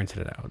he printed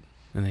it out.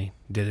 And he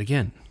did it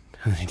again.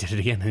 And he did it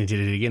again. And he did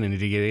it again. And he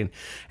did it again.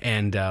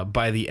 And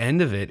by the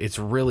end of it, it's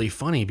really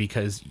funny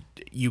because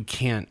you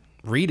can't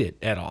read it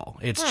at all.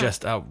 It's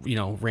just a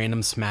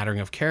random smattering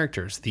of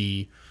characters.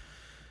 The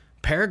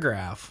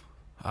paragraph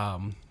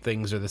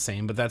things are the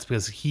same, but that's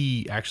because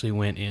he actually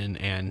went in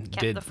and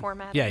Kept the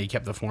formatting. Yeah, he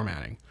kept the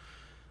formatting.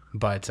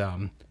 But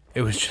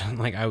it was just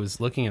like I was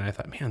looking and I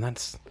thought, man,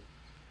 that's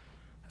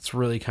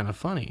really kind of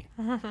funny.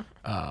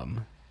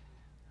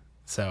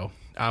 So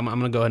I'm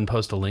going to go ahead and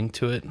post a link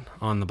to it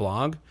on the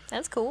blog.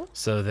 That's cool.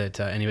 So that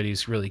anybody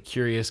who's really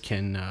curious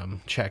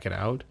can check it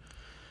out.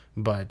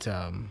 But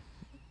yeah,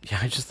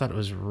 I just thought it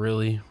was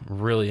really,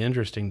 really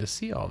interesting to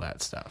see all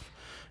that stuff.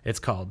 It's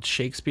called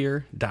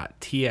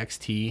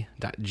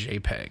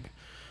shakespeare.txt.jpg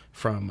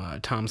from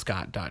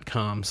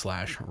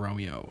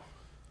tomscott.com/Romeo.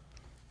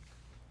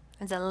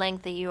 It's a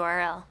lengthy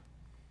URL.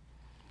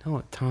 No,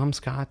 at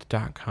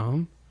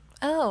tomscott.com?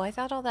 Oh, I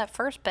thought all that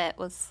first bit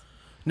was...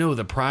 No,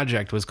 the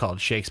project was called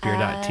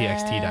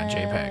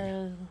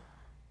shakespeare.txt.jpg.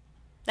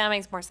 That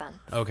makes more sense.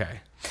 Okay.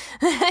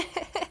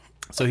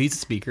 So he's a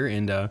speaker,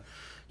 and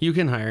you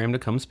can hire him to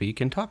come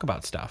speak and talk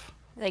about stuff.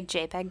 Like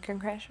JPEG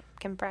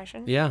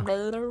compression? Yeah.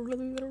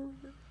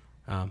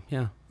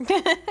 Yeah.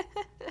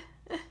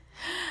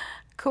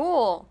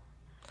 Cool.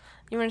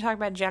 You want to talk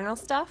about general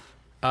stuff?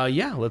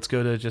 Yeah, let's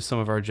go to just some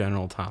of our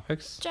general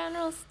topics.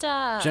 General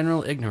stuff.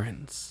 General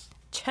ignorance.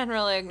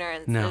 General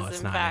ignorance. No, is it's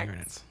in not fact,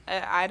 ignorance.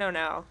 I don't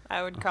know.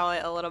 I would call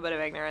it a little bit of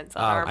ignorance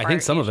on our part. I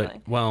think some usually. of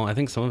it. Well, I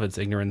think some of it's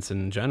ignorance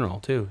in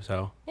general too.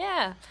 So.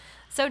 Yeah.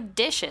 So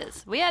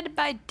dishes. We had to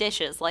buy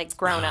dishes like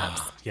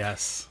grown-ups.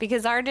 Yes.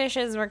 Because our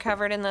dishes were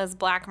covered in those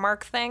black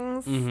mark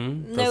things.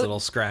 Mm-hmm. Those little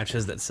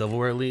scratches that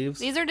silverware leaves.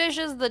 These are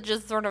dishes that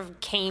just sort of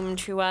came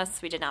to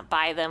us. We did not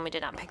buy them. We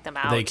did not pick them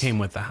out. They came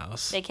with the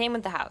house. They came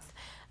with the house.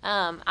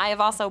 I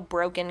have also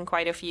broken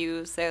quite a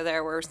few, so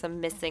there were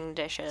some missing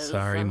dishes.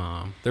 Sorry,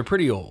 Mom. They're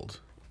pretty old.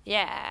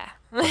 Yeah.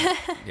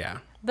 Yeah.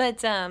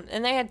 But,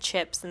 and they had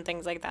chips and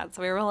things like that.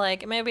 So we were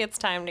like, maybe it's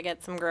time to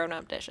get some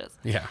grown-up dishes.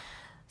 Yeah.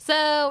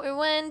 So we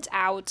went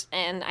out,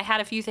 and I had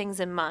a few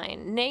things in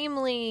mind.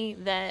 Namely,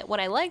 that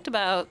what I liked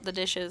about the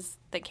dishes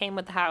that came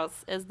with the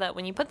house is that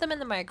when you put them in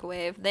the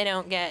microwave, they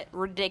don't get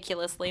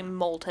ridiculously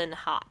molten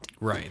hot.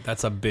 Right.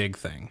 That's a big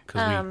thing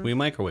because we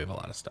microwave a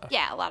lot of stuff.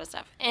 Yeah, a lot of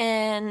stuff.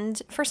 And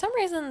for some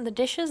reason, the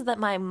dishes that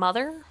my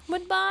mother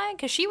would buy,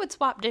 because she would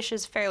swap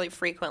dishes fairly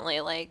frequently,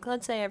 like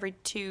let's say every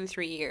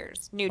 2-3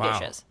 years, new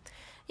dishes.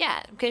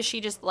 Yeah, because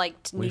she just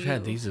liked We've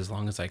had these as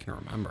long as I can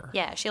remember.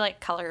 Yeah, she liked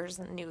colors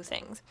and new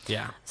things.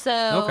 Yeah.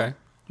 So Okay.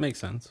 Makes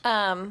sense.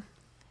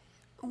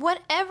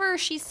 whatever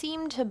she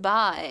seemed to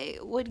buy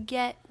would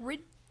get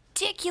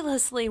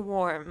ridiculously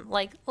warm,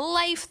 like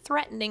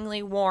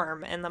life-threateningly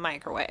warm in the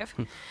microwave.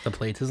 The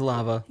plate is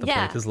lava. The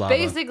plate is lava.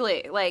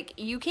 Basically, like,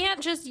 you can't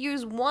just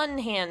use one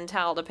hand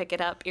towel to pick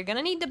it up. You're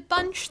gonna need to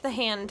bunch the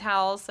hand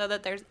towels so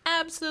that there's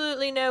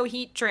absolutely no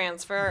heat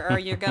transfer, or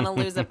you're gonna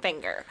lose a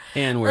finger.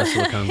 And wear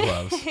silicone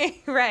gloves.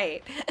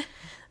 Right.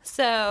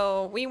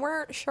 So we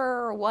weren't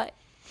sure what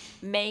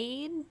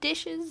made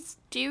dishes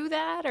do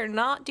that or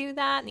not do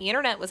that. The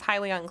internet was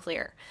highly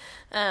unclear.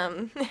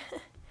 And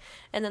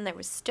then there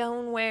was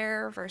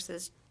stoneware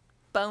versus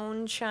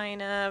bone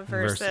china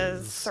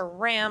versus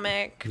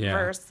ceramic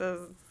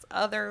versus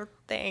other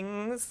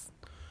things.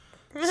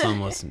 Some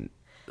wasn't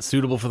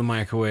suitable for the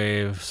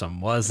microwave, some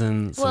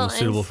wasn't. Some was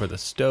suitable for the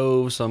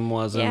stove, some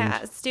wasn't.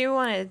 Yeah, Stu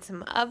wanted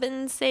some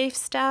oven-safe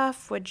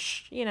stuff,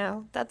 which, you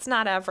know, that's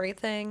not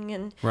everything.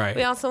 And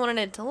we also wanted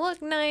it to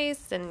look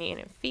nice and, you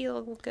know,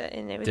 feel good.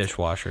 And it was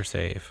dishwasher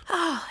safe.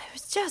 Oh, it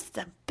was just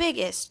the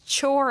biggest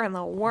chore in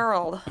the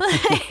world.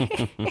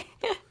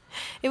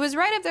 It was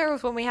right up there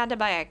with when we had to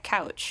buy a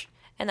couch.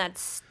 And that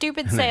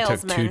stupid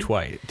salesman. It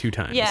took two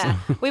times. Yeah.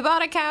 We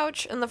bought a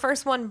couch and the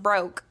first one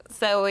broke.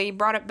 So we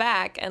brought it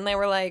back and they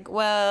were like,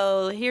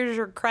 well, here's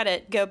your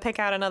credit. Go pick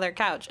out another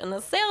couch. And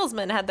the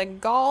salesman had the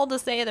gall to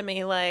say to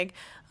me, like,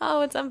 oh,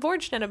 it's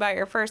unfortunate about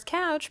your first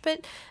couch,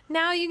 but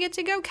now you get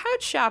to go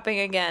couch shopping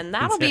again.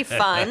 That'll be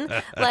fun.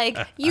 Like,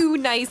 you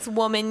nice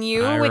woman,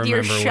 with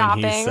your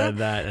shopping. When he said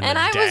that and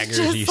the I was daggers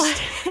just you like...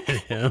 stared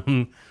at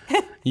him.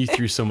 You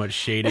threw so much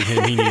shade at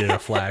him, he needed a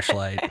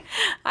flashlight.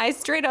 I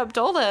straight up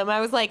told him, I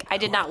was like, I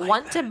did not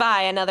want to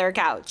buy another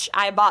couch.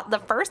 I bought the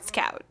first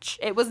couch.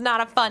 It was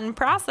not a fun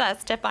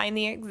process to find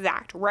the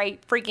exact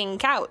right freaking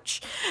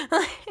couch.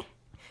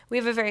 We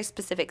have a very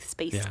specific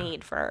space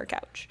need for our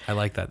couch. I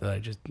like that I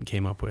just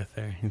came up with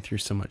there. You threw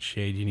so much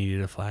shade, you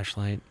needed a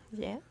flashlight.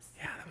 Yes.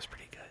 Yeah, that was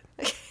pretty good.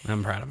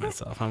 I'm proud of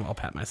myself. I'll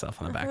pat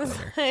myself on the back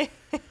later.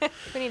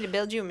 We need to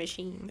build you a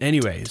machine.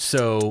 Anyway,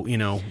 so, you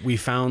know, we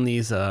found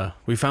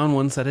we found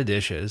one set of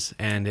dishes,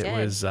 and it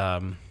was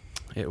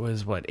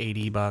what,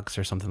 $80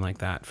 or something like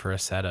that for a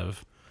set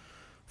of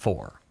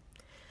 4.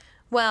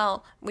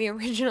 Well, we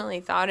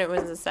originally thought it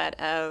was a set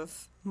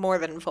of more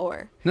than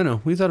 4.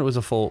 No, we thought it was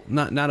a full,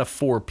 not a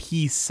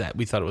 4-piece set.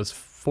 We thought it was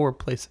 4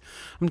 places.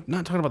 I'm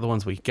not talking about the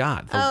ones we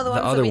got. The ones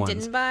other that we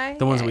didn't buy?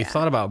 The ones that we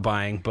thought about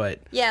buying, but...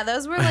 Yeah,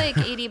 those were like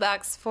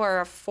 $80 for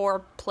a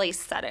 4-place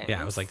setting.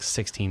 Yeah, it was like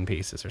 16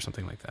 pieces or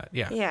something like that.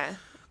 Yeah. Yeah.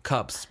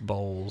 Cups,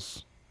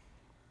 bowls,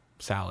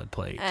 salad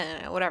plate. I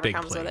don't know, whatever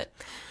comes with it.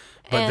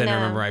 But then I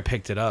remember I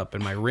picked it up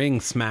and my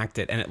ring smacked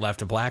it and it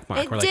left a black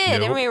mark. It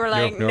did, and we were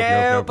like,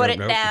 no, put it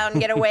down,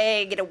 get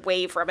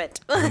away from it.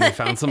 And we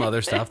found some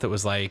other stuff that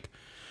was like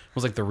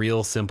the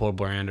Real Simple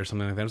brand or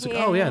something like that. I was like,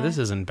 oh yeah, this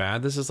isn't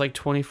bad. This is like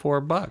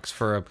 $24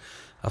 for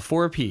a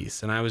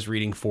 4-piece. And I was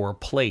reading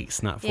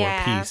 4-place, not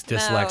 4-piece.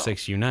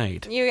 Dyslexics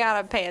unite. You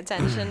gotta pay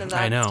attention to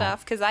that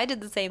stuff, because I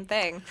did the same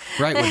thing.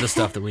 Right, with the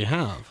stuff that we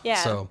have.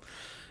 Yeah. So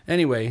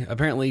anyway,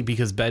 apparently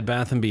because Bed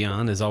Bath &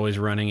 Beyond is always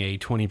running a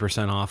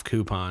 20% off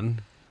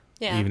coupon,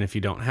 even if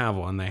you don't have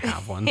one, they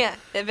have one. Yeah,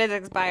 if it's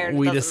expired,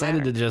 we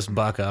decided to just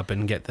buck up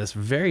and get this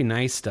very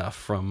nice stuff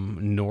from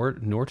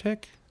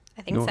Nortic?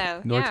 I think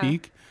so,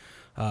 Nortique?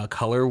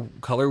 Color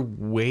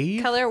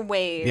Wave? Color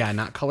Wave. Yeah,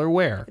 not Color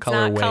Wear. It's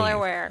not Color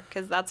Wear,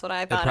 because that's what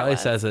I thought it probably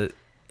says it.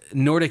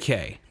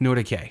 Nordique.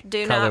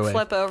 Do not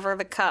flip over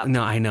the cup.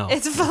 No, I know.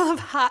 It's full of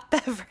hot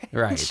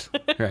beverage.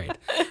 Right.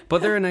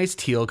 But they're a nice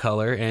teal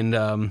color,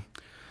 and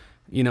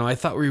you know, I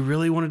thought we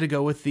really wanted to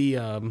go with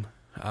the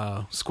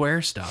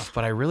square stuff,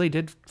 but I really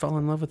did fall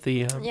in love with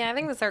the I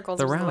think the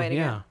circles is the way to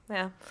go.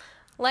 Yeah.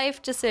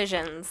 Life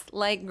decisions,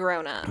 like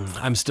grown-ups.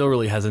 I'm still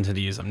really hesitant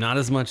to use them. Not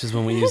as much as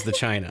when we use the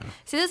china.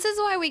 See, this is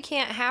why we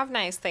can't have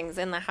nice things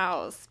in the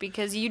house,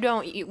 because you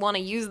don't want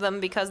to use them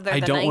because they're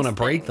I the don't nice want to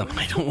break thing. them.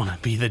 I don't want to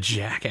be the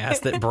jackass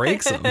that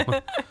breaks them.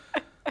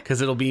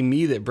 Because it'll be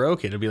me that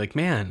broke it. It'll be like,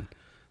 man,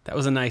 that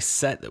was a nice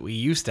set that we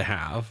used to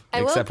have,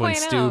 except when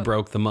Stu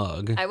broke the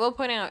mug. I will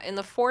point out, in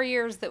the 4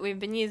 years that we've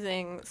been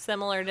using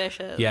similar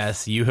dishes.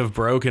 Yes, you have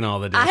broken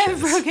all the dishes. I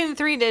have broken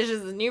 3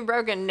 dishes, and you've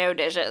broken no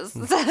dishes. So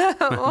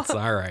That's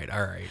all right.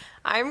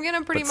 I'm going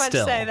to pretty much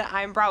say that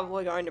I'm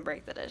probably going to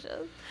break the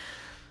dishes.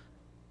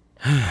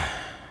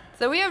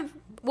 So we have...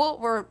 Well,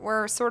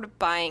 we're sort of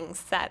buying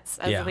sets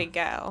as we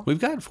go. We've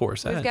got 4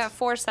 sets. We've got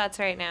 4 sets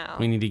right now.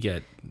 We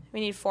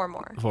need 4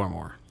 more. 4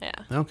 more. Yeah.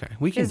 Okay.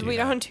 We can do Because we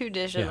that. don't do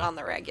dishes on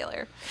the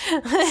regular.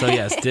 So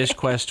yes, Dish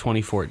Quest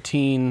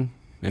 2014.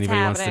 Anybody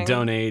wants to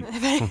donate?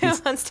 If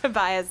anyone wants to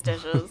buy us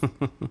dishes,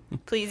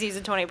 please use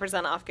a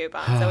 20% off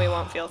coupon so we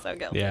won't feel so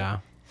guilty. Yeah.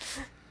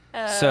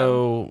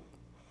 So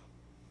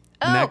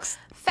next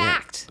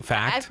fact.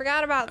 Fact? I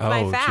forgot about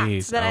my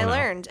facts that I no.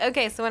 learned.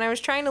 Okay, so when I was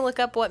trying to look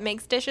up what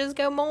makes dishes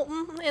go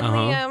molten in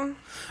the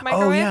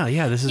microwave. Oh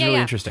yeah. This is really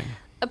interesting.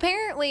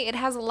 Apparently, it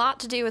has a lot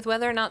to do with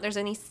whether or not there's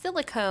any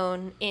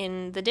silicone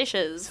in the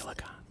dishes.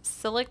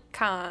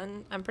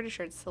 Silicone. I'm pretty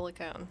sure it's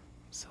silicone.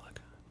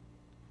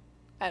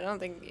 I don't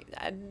think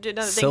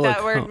that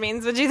Silicone. word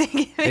means what you think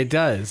it means. It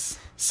does.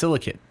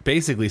 Silicate.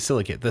 Basically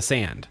silicate. The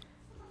sand.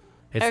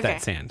 It's Okay.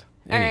 that sand.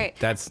 All right.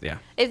 That's, yeah.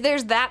 If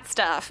there's that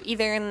stuff,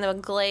 either in the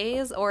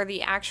glaze or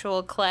the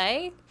actual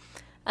clay,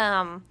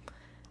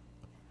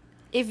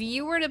 if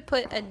you were to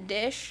put a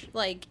dish,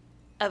 like,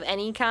 of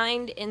any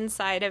kind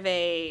inside of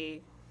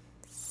a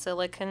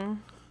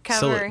silicone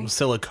cover...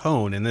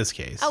 Silicone in this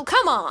case. Oh,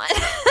 come on!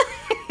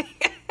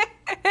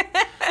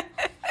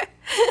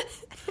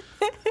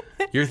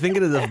 You're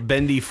thinking of the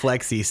bendy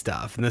flexy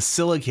stuff, and the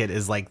silicate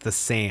is like the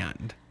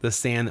sand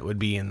that would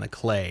be in the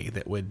clay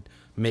that would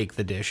make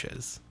the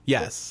dishes.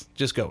 Yes,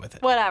 just go with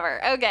it.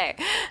 Whatever. Okay.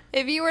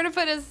 If you were to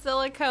put a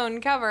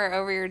silicone cover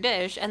over your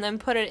dish and then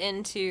put it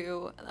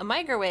into a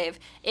microwave,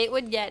 it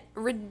would get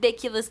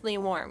ridiculously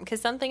warm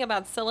because something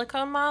about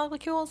silicone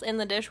molecules in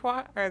the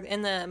dishwasher or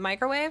in the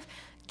microwave,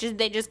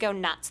 they just go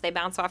nuts. They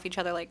bounce off each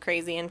other like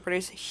crazy and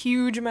produce a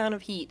huge amount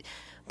of heat.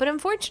 But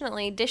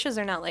unfortunately, dishes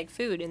are not like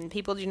food, and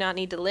people do not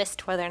need to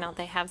list whether or not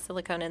they have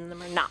silicone in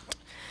them or not.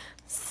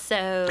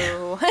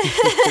 So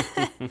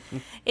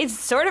it's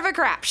sort of a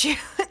crapshoot.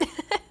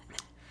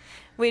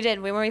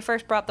 When we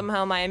first brought them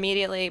home, I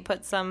immediately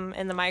put some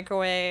in the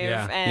microwave.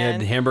 Yeah,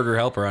 and you had Hamburger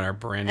Helper on our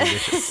brand new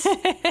dishes.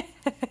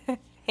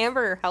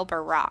 Hamburger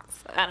Helper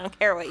rocks. I don't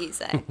care what you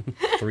say.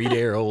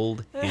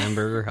 3-day-old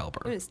Hamburger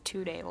Helper. It was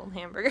 2-day-old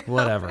hamburger.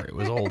 Whatever. It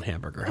was old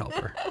Hamburger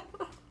Helper.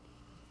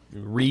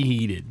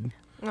 Reheated.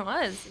 It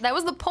was. That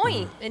was the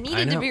point. It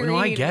needed to be reheated. No,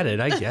 I get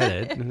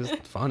it. It was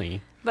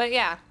funny. But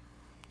yeah,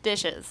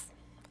 dishes.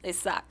 They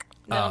suck.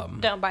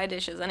 Don't buy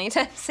dishes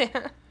anytime soon.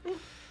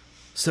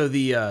 So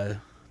the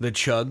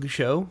Chug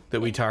show that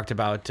we talked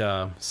about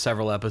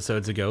several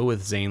episodes ago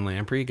with Zane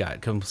Lamprey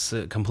got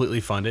completely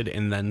funded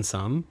and then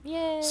some.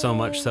 Yay. So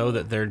much so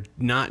that they're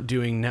not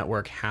doing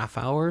network half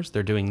hours.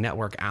 They're doing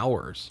network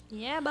hours.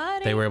 Yeah,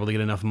 buddy. They were able to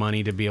get enough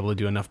money to be able to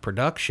do enough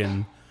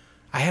production.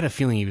 I had a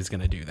feeling he was going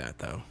to do that,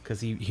 though,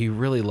 because he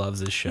really loves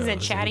his shows. He's a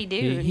chatty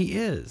dude. He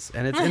is,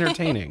 and it's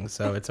entertaining,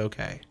 so it's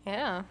okay.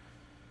 Yeah.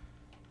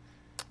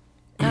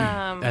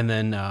 And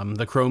then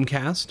the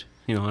Chromecast,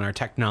 on our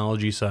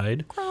technology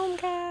side.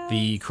 Chromecast.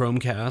 The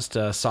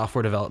Chromecast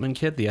software development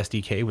kit, the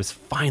SDK, was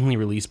finally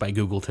released by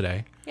Google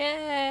today.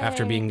 Yay.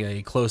 After being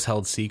a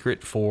close-held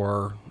secret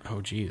for,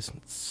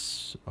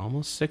 it's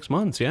almost 6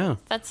 months, yeah.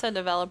 That's so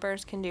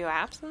developers can do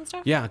apps and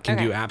stuff? Yeah, can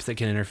do apps that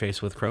can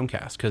interface with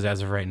Chromecast, because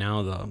as of right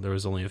now, there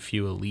was only a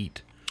few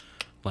elite,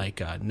 like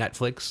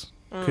Netflix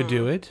could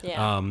do it.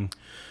 Yeah.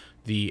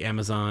 The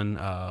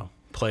Amazon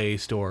Play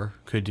Store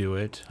could do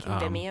it. Can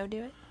Vimeo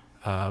do it?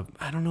 I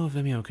don't know if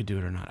Vimeo could do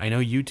it or not. I know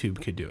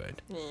YouTube could do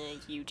it.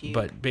 YouTube.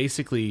 But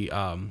basically,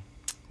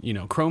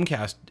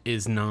 Chromecast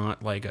is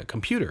not like a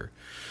computer.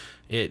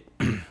 It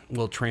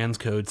will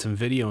transcode some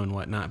video and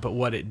whatnot. But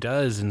what it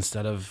does,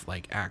 instead of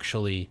like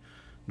actually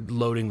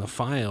loading the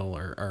file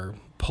or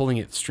pulling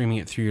it, streaming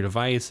it through your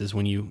device, is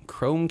when you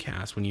throw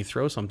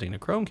something to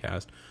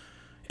Chromecast,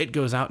 it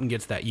goes out and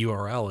gets that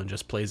URL and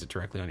just plays it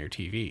directly on your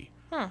TV.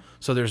 Huh.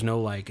 So there's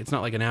no it's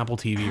not like an Apple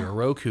TV or a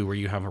Roku where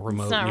you have a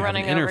remote it's not and you have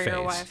an running interface. over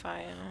your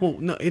Wi-Fi. Well,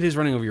 no, it is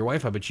running over your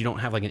Wi-Fi, but you don't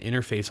have like an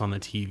interface on the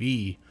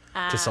TV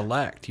to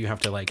select. You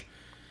have to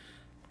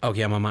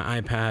okay, I'm on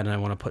my iPad and I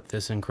want to put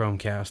this in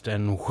Chromecast,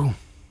 and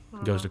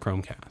it goes to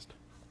Chromecast.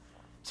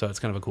 So it's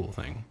kind of a cool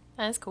thing.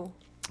 That's cool.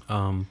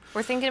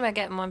 We're thinking about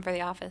getting one for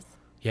the office.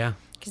 Yeah.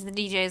 Because the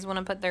DJs want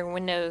to put their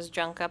Windows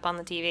junk up on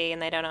the TV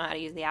and they don't know how to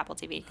use the Apple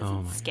TV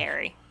because it's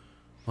scary.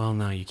 Well,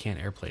 no, you can't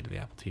AirPlay to the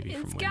Apple TV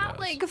from Windows. It's got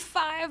like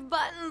 5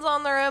 buttons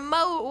on the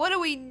remote. What do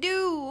we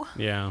do?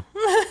 Yeah.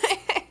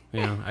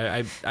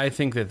 Yeah, I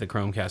think that the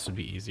Chromecast would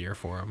be easier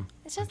for them.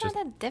 It's just not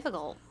that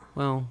difficult.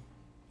 Well,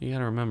 you got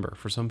to remember,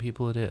 for some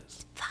people it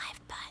is. 5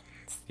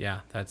 buttons.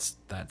 Yeah, that's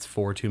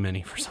 4 too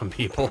many for some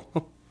people.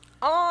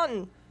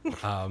 On.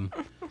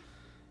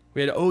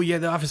 We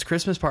had the Office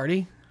Christmas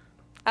party.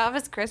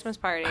 Office Christmas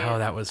party. Oh,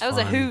 that was fun.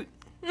 That was a hoot.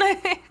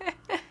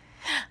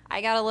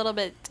 I got a little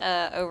bit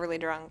overly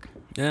drunk.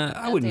 Yeah,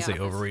 I wouldn't say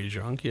overly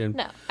drunk.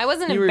 No, I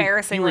wasn't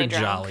embarrassingly drunk. You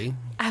were jolly.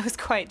 I was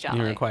quite jolly.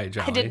 You were quite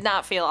jolly. I did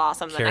not feel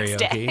awesome the next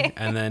day.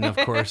 And then, of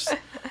course,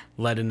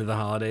 led into the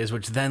holidays,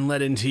 which then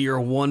led into your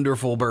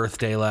wonderful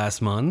birthday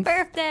last month.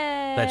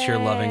 Birthday! That your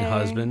loving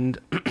husband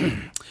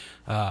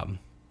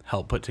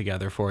helped put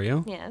together for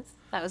you. Yes,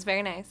 that was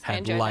very nice. I Had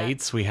enjoyed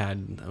lights. That. We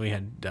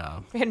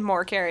had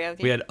more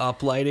karaoke. We had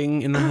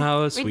uplighting in the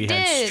house. We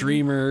had did.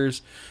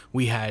 Streamers.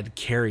 We had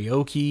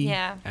karaoke.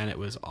 Yeah. And it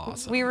was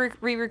awesome. We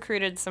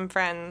recruited some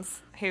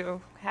friends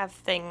who have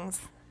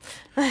things.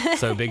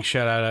 So big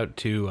shout out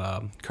to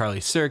Carly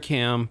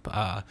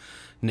Surkamp,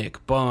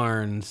 Nick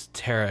Barnes,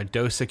 Tara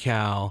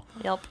Dosical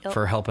Yep.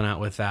 for helping out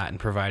with that and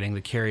providing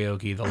the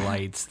karaoke, the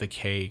lights, the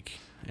cake,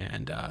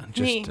 and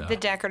the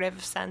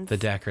decorative sense. The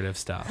decorative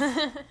stuff.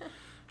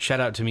 Shout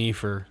out to me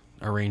for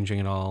arranging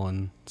it all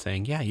and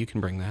saying, yeah, you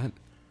can bring that.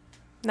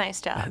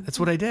 Nice job. That's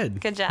what I did.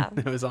 Good job.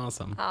 It was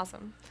awesome.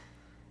 Awesome.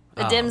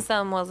 The dim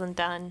sum wasn't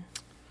done.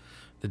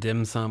 The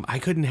dim sum. I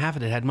couldn't have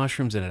it. It had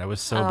mushrooms in it. I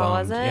was so Oh, bummed.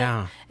 was it?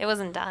 Yeah. It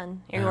wasn't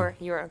done. You were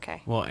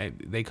okay. Well,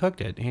 they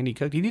cooked it. Andy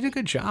cooked. He did a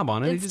good job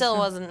on it. It still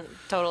wasn't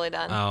totally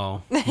done.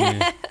 Oh.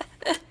 Yeah.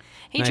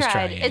 He Nice tried.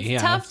 try, Andy. It's Yeah,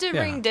 tough to yeah.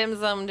 bring dim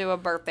sum to a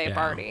birthday Yeah.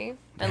 party.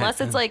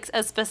 Unless it's like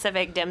a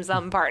specific dim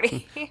sum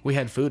party. We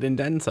had food and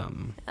dim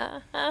sum.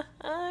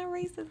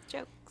 Racist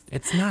jokes.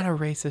 It's not a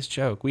racist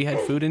joke. We had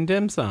food and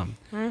dim sum.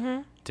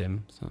 Mm-hmm.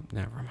 Dim sum.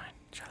 Never mind.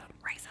 Shut up.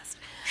 Racist.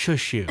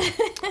 Shush you.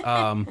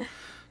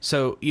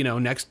 So,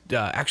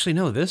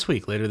 later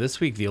this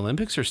week, the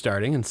Olympics are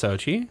starting in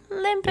Sochi.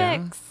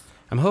 Olympics.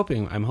 I'm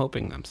hoping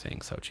I'm saying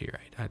Sochi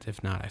right.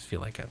 If not, I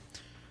feel like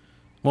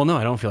well, no,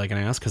 I don't feel like an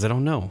ass because I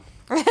don't know.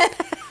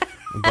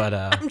 But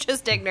I'm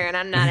just ignorant.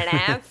 I'm not an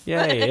ass.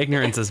 yay,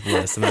 ignorance is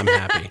bliss, and I'm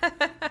happy.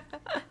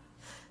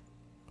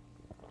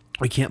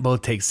 We can't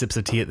both take sips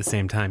of tea at the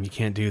same time. You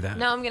can't do that.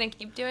 No, I'm going to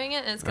keep doing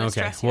it, and it's going to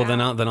stress you well,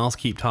 out. then I'll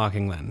keep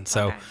talking then.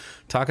 So, Okay.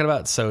 Talking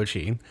about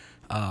Sochi,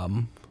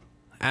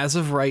 as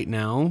of right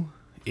now,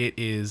 it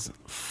is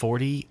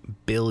 40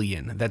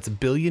 billion. That's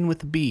billion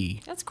with a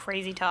B. That's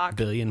crazy talk.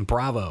 Billion.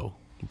 Bravo,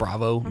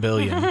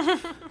 billion.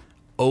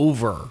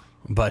 Over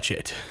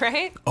budget.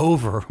 Right?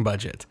 Over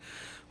budget.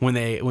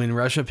 When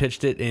Russia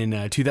pitched it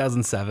in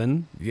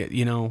 2007,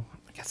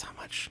 guess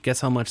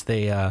how much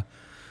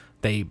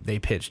they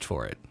pitched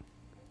for it.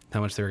 How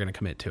much they were going to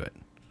commit to it.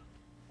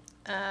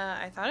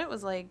 I thought it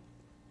was like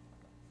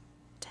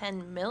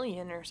 10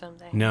 million or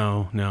something.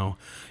 No.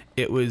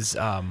 It was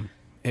 12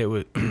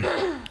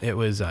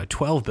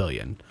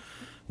 billion,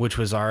 which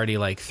was already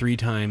like 3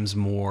 times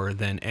more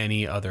than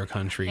any other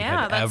country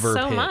had ever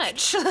so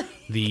pitched. much.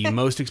 The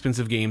most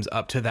expensive games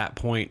up to that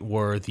point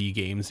were the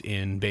games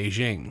in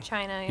Beijing.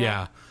 China,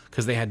 Yeah,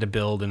 because they had to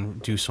build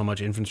and do so much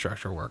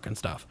infrastructure work and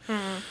stuff.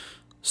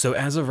 So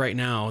as of right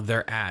now,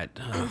 they're at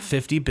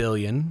 50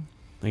 billion.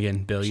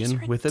 Again,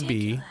 billion with a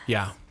B.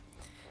 Yeah.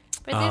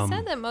 But they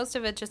said that most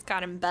of it just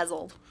got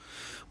embezzled.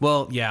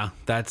 Well, yeah,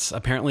 that's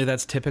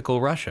typical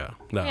Russia,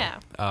 though. Yeah.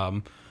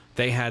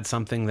 They had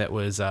something that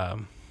was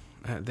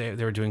they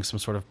were doing some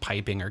sort of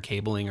piping or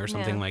cabling or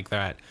something like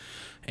that,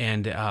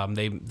 and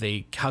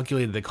they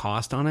calculated the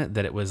cost on it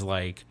that it was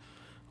like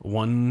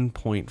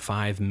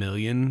 1.5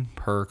 million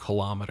per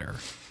kilometer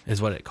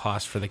is what it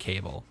cost for the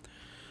cable.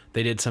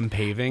 They did some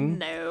paving.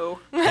 No.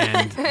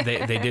 And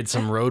they did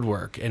some road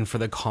work, and for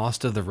the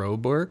cost of the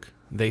road work,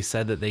 they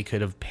said that they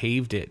could have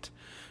paved it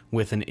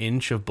with an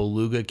inch of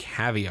beluga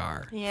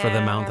caviar for the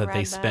amount that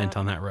they spent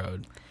on that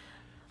road.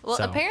 Well,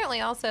 So.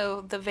 apparently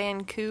also the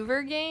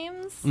Vancouver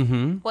games,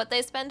 what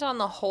they spent on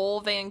the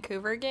whole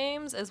Vancouver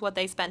games is what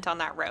they spent on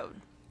that road.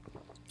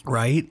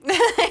 Right?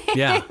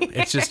 Yeah,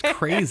 it's just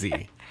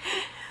crazy.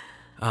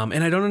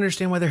 And I don't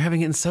understand why they're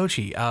having it in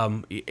Sochi.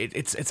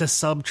 It's a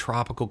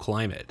subtropical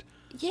climate.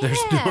 Yeah. There's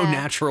no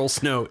natural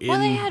snow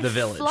in they had the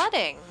village.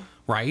 flooding.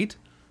 Right?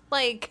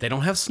 Like, They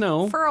don't have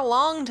snow. for a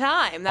long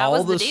time. That All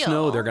was the deal.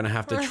 snow they're going to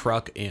have to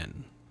truck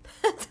in.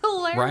 It's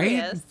Right?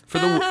 hilarious. For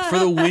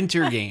the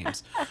winter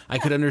games. I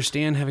could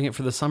understand having it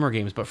for the summer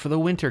games, but for the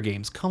winter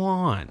games, come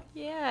on.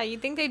 Yeah,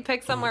 you'd think they'd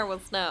pick somewhere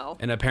with snow.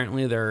 And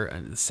apparently they're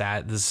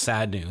sad. This is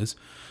sad news.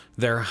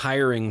 They're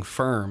hiring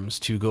firms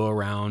to go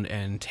around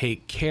and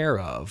take care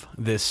of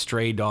this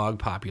stray dog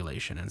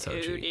population in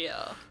Sochi. Oh, dear.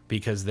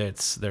 Because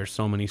there's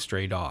so many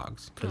stray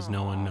dogs because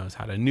no one knows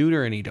how to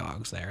neuter any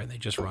dogs there. They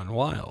just run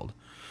wild.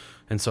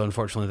 And so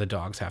unfortunately the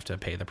dogs have to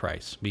pay the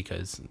price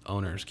because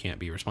owners can't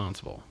be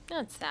responsible.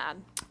 That's sad.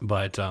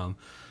 But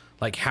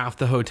like half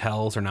the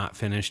hotels are not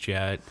finished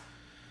yet.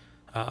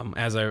 When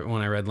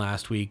I read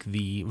last week,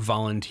 the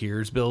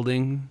volunteers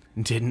building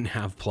didn't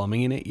have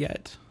plumbing in it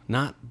yet.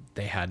 Not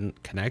they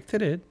hadn't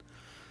connected it.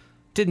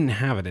 Didn't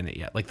have it in it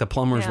yet. Like the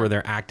plumbers were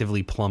there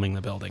actively plumbing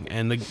the building.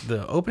 And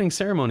the opening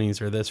ceremonies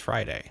are this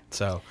Friday.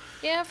 So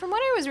Yeah, from what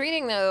I was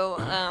reading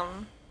though,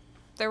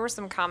 there were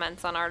some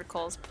comments on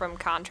articles from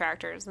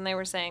contractors, and they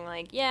were saying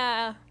like,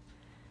 yeah,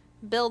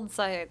 build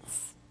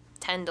sites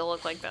tend to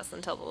look like this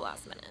until the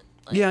last minute.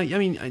 Like, yeah, I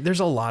mean, there's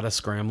a lot of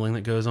scrambling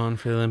that goes on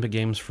for the Olympic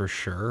Games for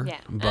sure. yeah.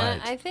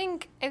 But I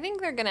think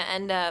they're gonna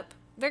end up.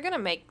 They're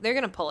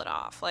gonna pull it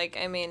off. Like,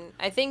 I mean,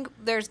 I think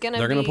they're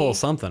gonna pull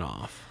something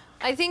off.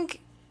 I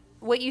think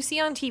what you see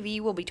on TV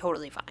will be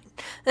totally fine.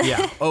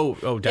 Yeah. Oh,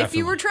 definitely. If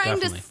you were trying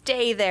definitely. to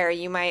stay there,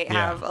 you might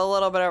have a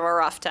little bit of a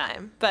rough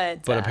time. But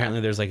Apparently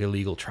there's like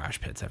illegal trash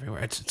pits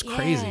everywhere. It's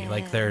crazy.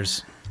 Like the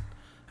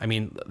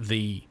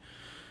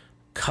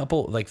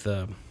couple,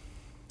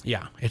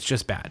 it's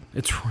just bad.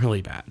 It's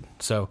really bad.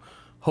 So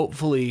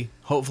hopefully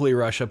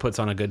Russia puts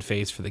on a good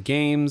face for the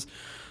games.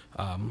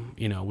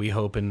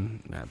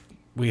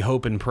 We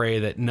hope and pray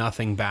that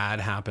nothing bad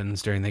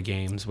happens during the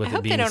games with I it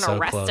hope being they don't so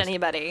arrest close.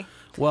 anybody.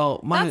 Well,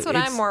 That's what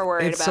I'm more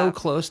worried it's so about.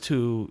 close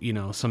to,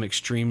 some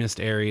extremist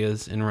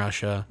areas in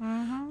Russia.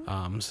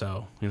 Mm-hmm.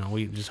 So,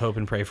 we just hope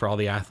and pray for all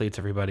the athletes.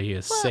 Everybody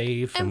is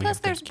safe. And we plus,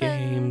 have good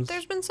games.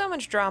 there's been so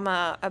much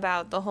drama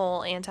about the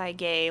whole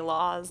anti-gay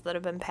laws that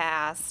have been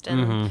passed,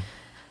 and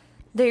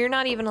they're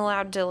not even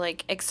allowed to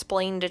like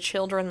explain to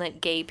children that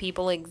gay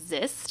people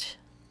exist.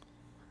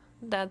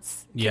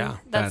 That's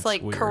that's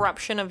like weird.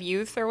 corruption of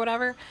youth or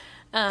whatever.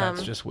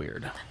 That's just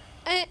weird.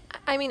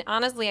 I mean,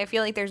 honestly, I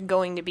feel like there's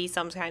going to be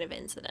some kind of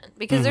incident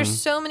because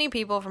there's so many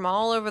people from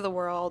all over the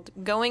world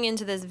going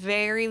into this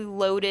very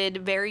loaded,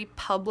 very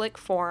public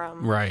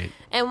forum. Right.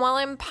 And while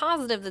I'm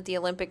positive that the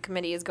Olympic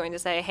Committee is going to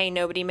say, hey,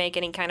 nobody make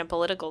any kind of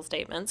political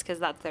statements because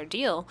that's their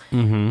deal,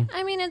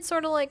 I mean, it's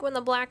sort of like when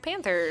the Black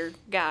Panther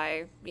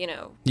guy,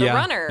 the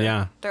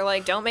runner, they're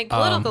like, don't make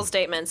political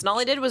statements. And all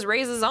he did was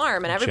raise his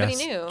arm and everybody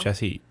knew.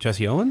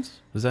 Jesse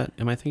Owens?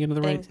 Am I thinking of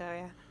the right? I think so,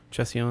 yeah.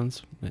 Jesse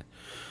Owens?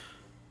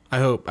 I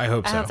hope so. I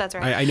hope that's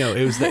right. I know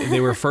it was. They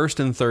were first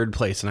and third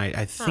place, and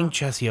I think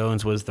Jesse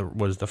Owens was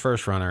the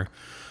first runner.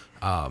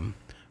 I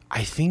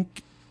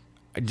think.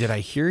 Did I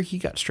hear he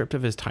got stripped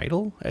of his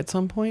title at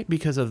some point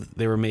because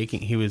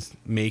he was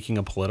making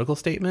a political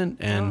statement,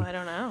 and I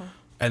don't know.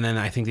 And then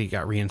I think he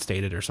got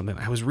reinstated or something.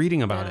 I was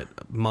reading about it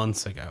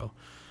months ago,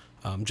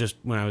 just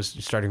when I was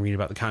starting reading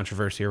about the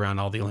controversy around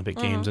all the Olympic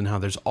Games and how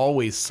there's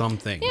always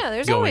something. Yeah,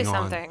 there's going always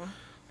on. something.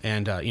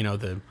 And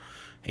the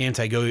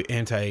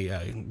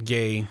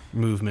anti-gay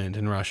movement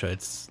in Russia.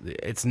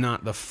 It's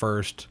not the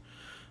first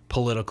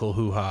political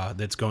hoo-ha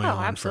that's going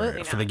on for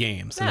the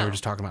games. And they were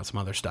just talking about some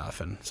other stuff.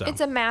 And so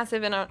it's a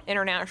massive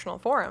international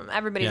forum.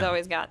 Everybody's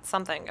always got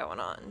something going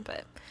on.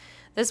 But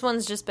this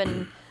one's just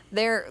been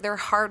their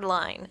hard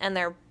line and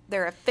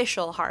their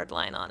official hard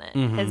line on it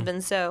has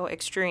been so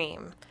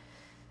extreme.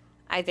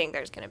 I think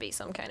there's going to be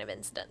some kind of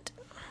incident.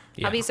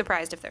 Yeah. I'll be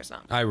surprised if there's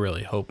not. I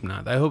really hope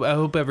not. I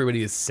hope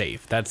everybody is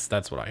safe. That's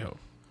what I hope.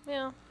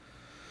 Yeah.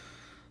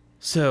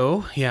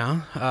 So,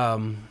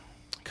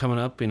 coming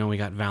up, we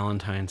got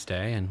Valentine's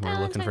Day, and we're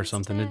looking for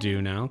something to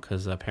do now,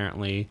 because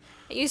apparently...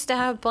 I used to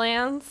have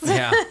plans.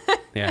 Yeah.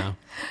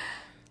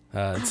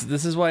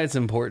 This is why it's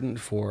important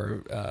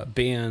for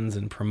bands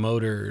and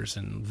promoters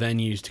and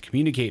venues to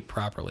communicate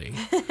properly.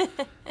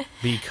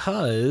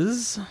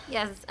 Because...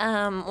 Yes,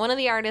 one of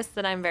the artists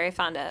that I'm very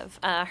fond of,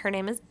 her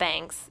name is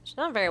Banks. She's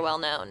not very well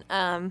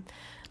known.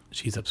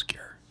 She's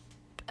obscure.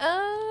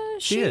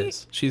 She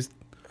is. She's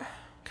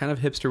kind of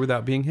hipster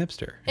without being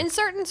hipster. In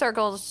certain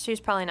circles,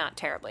 she's probably not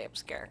terribly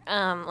obscure.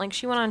 Like,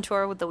 she went on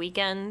tour with The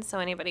Weeknd, so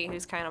anybody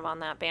who's kind of on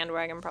that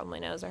bandwagon probably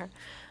knows her.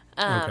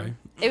 Okay.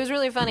 It was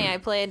really funny. I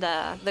played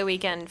The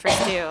Weeknd for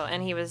Stu,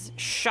 and he was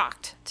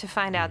shocked to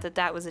find out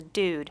that was a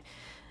dude.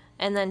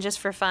 And then just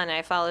for fun,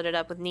 I followed it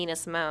up with Nina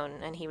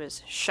Simone, and he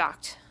was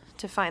shocked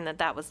to find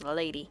that was a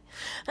lady.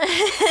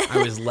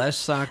 I was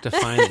less shocked to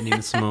find that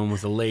Nina Simone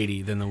was a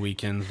lady than The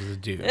Weeknd was a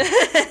dude.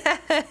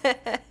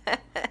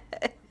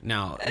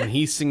 Now, when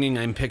he's singing,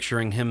 I'm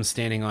picturing him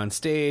standing on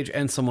stage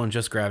and someone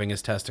just grabbing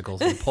his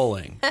testicles and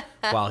pulling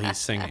while he's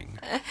singing.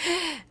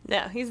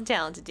 No, he's a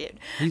talented dude.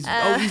 He's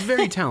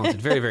very talented,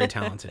 very, very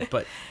talented,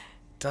 but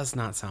does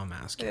not sound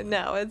masculine.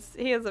 No,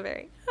 he has a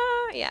very,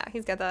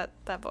 he's got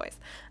that voice.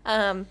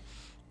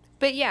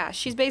 But yeah,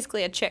 she's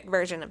basically a chick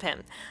version of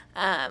him.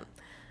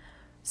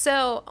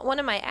 So one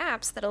of my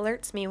apps that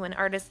alerts me when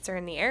artists are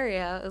in the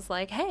area is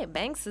like, hey,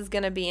 Banks is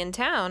going to be in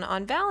town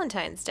on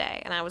Valentine's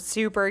Day. And I was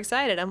super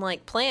excited. I'm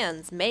like,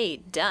 plans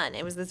made, done.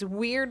 It was this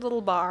weird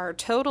little bar,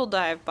 total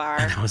dive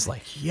bar. And I was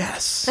like,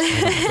 yes, I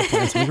have the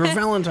plans for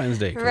Valentine's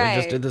Day. Because I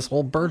just did this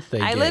whole birthday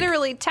gig. I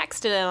literally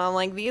texted him. I'm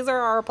like, these are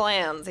our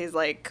plans. He's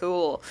like,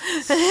 cool.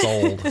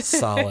 Sold.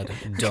 Solid.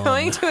 Done.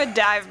 Going to a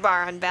dive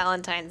bar on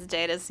Valentine's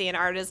Day to see an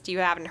artist you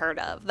haven't heard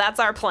of. That's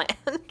our plan.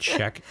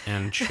 Check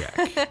and check.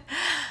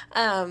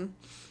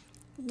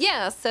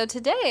 So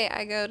today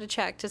I go to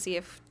check to see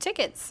if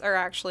tickets are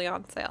actually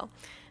on sale.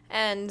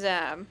 And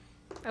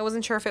I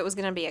wasn't sure if it was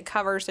going to be a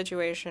cover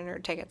situation or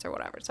tickets or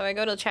whatever. So I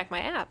go to check my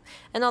app,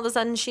 and all of a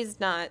sudden she's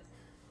not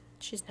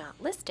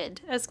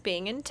listed as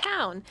being in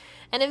town.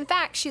 And in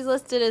fact, she's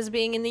listed as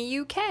being in the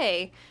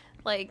UK,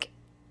 like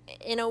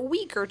in a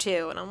week or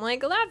two. And I'm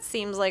like, well, that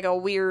seems like a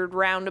weird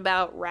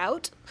roundabout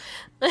route.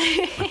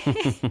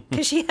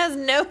 Because she has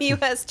no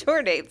U.S.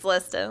 tour dates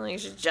listed. Like,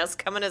 she's just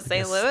coming to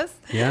St. Louis.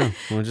 Yeah,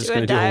 we're just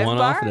going to do a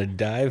one-off at a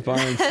dive bar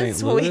in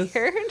St. Louis. That's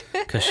weird.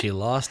 Because she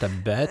lost a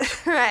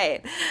bet.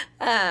 Right.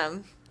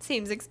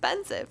 Seems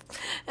expensive.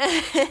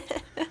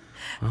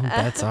 Well,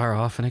 bets are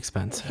often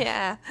expensive.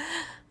 Yeah.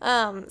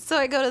 So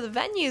I go to the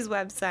venue's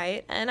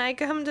website, and I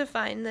come to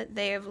find that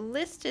they have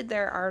listed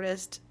their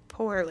artist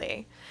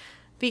poorly.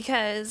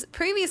 Because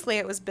previously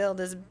it was billed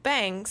as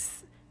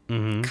Banks,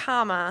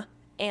 comma,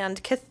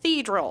 and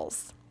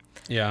Cathedrals.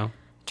 Yeah.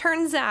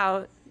 Turns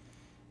out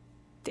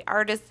the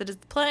artist that is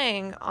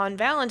playing on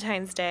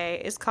Valentine's Day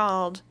is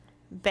called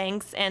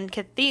Banks and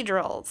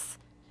Cathedrals.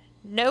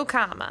 No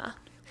comma.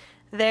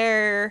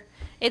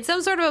 It's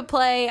some sort of a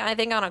play, I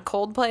think, on a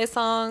Coldplay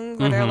song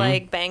where they're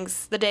like,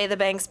 Banks, the day the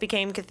Banks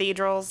became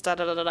cathedrals,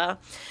 da-da-da-da-da.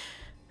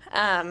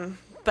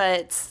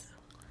 But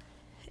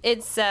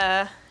it's...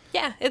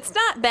 it's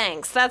not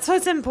Banks. That's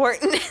what's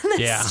important in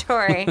this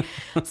story.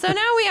 So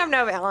now we have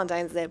no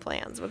Valentine's Day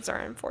plans, which are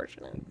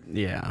unfortunate.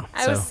 Yeah.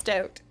 I was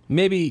stoked.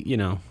 Maybe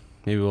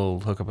we'll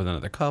hook up with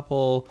another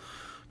couple.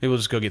 Maybe we'll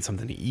just go get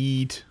something to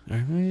eat. Or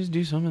maybe just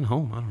do something at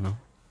home. I don't know.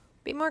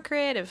 Be more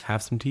creative.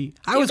 Have some tea.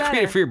 I was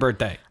creative for your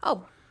birthday.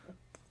 Oh,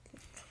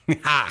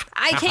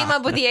 I came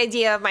up with the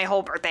idea of my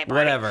whole birthday party.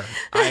 Whatever.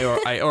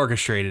 I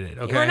orchestrated it,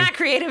 okay? You were not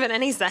creative in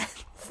any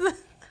sense.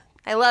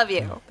 I love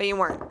you, but you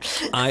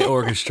weren't. I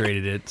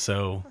orchestrated it,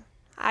 so...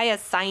 I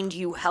assigned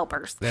you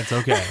helpers. That's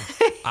okay.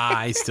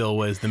 I still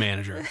was the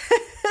manager.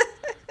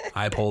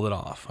 I pulled it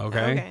off,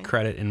 okay?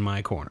 Credit in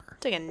my corner.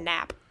 Took a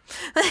nap.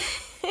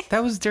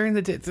 That was during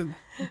the day. The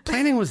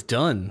planning was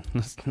done.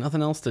 There's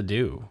nothing else to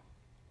do.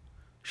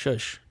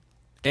 Shush.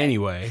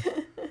 Anyway.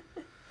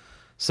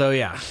 So,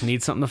 yeah.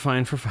 Need something to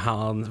find for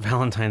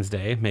Valentine's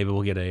Day. Maybe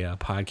we'll get a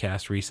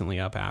podcast recently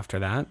up after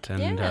that.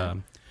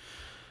 And,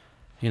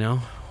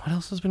 what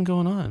else has been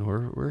going on?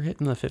 We're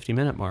hitting the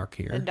 50-minute mark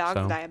here. The dog's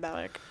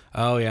diabetic.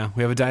 Oh, yeah.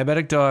 We have a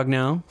diabetic dog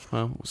now.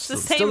 Well, it's the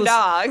same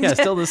dog. Yeah,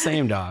 still the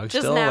same dog.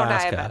 Just still now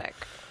Alaska.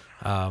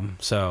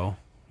 diabetic. So,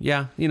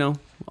 yeah,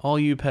 all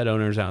you pet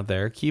owners out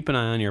there, keep an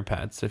eye on your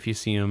pets. If you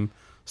see them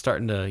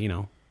starting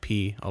to,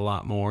 pee a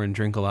lot more and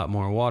drink a lot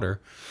more water.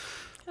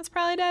 That's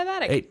probably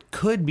diabetic. It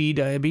could be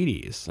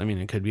diabetes. I mean,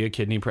 it could be a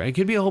kidney problem. It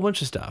could be a whole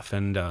bunch of stuff.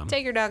 And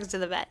take your dogs to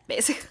the vet,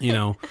 basically.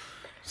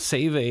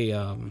 Save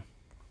a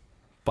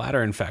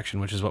bladder infection,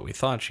 which is what we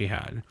thought she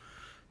had.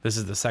 This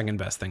is the second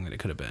best thing that it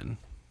could have been.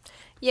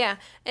 Yeah,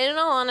 and in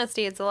all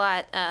honesty, it's a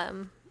lot.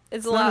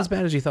 It's not as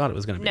bad as you thought it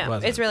was going to be. No,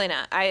 it's really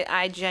not.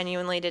 I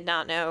genuinely did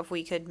not know if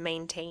we could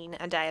maintain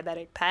a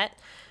diabetic pet,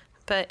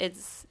 but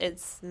it's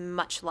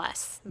much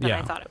less than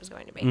I thought it was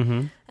going to be.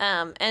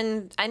 Mm-hmm.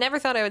 And I never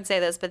thought I would say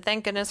this, but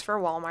thank goodness for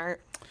Walmart,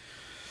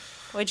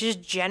 which is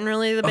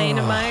generally the bane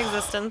of my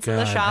existence in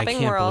the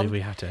shopping world. I can't believe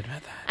we have to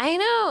admit that. I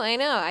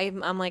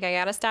know. I'm like, I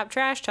gotta stop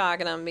trash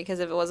talking them, because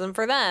if it wasn't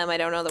for them, I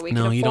don't know that we could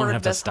afford this whole... No, you don't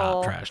have to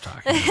stop trash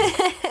talking.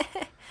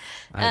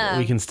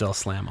 We can still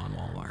slam on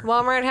Walmart.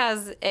 Walmart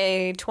has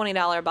a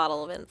 $20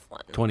 bottle of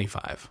insulin.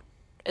 25.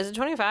 Is it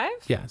 25?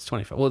 Yeah, it's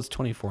 25. Well, it's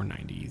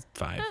 $24.95.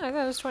 Oh, I thought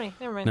it was 20.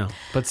 Never mind. No,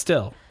 but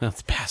still,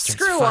 that's bastards.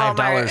 Screw $5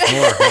 Walmart.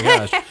 more.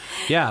 My gosh.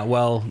 Yeah,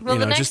 well,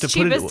 the next just to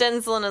cheapest put it,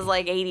 insulin is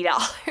like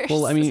 $80.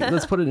 Well, I mean,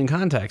 let's put it in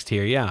context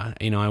here. Yeah,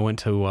 I went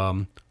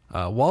to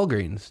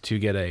Walgreens to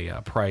get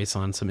a price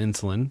on some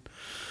insulin,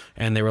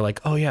 and they were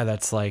like, "Oh yeah,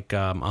 that's like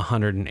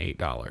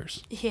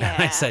 $108." Yeah.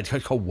 And I said,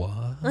 "Oh,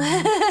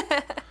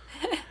 what?"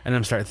 And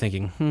I'm starting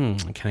thinking,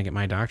 can I get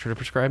my doctor to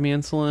prescribe me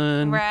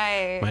insulin?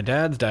 Right. My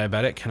dad's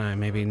diabetic. Can I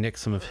maybe nick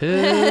some of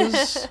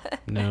his?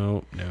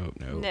 No.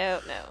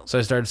 No. So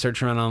I started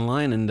searching around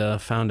online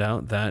and found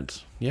out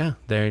that,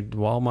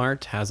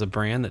 Walmart has a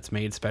brand that's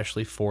made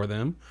specially for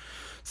them.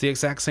 It's the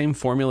exact same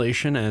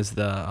formulation as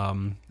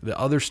the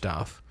other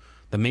stuff,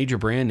 the major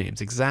brand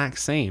names, exact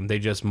same. They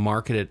just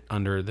market it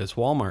under this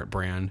Walmart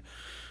brand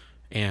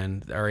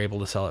and are able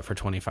to sell it for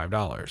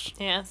 $25.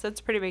 Yeah, so it's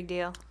a pretty big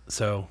deal.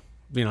 So...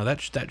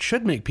 that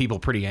should make people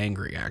pretty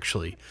angry,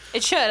 actually.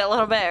 It should, a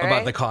little bit, right?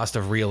 About the cost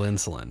of real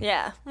insulin.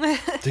 Yeah.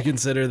 To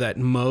consider that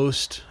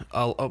most,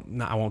 I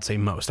won't say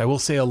most, I will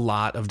say a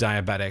lot of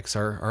diabetics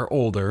are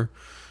older,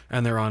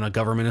 and they're on a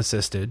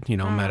government-assisted,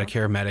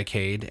 Medicare,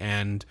 Medicaid,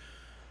 and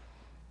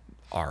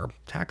our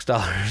tax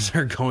dollars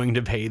are going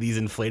to pay these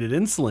inflated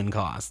insulin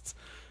costs.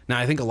 Now,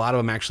 I think a lot of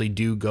them actually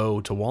do go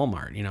to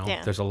Walmart,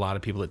 There's a lot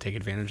of people that take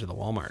advantage of the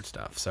Walmart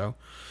stuff, so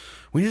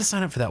we need to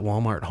sign up for that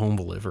Walmart home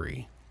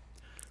delivery.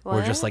 What?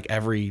 Or just like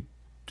every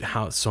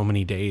so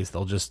many days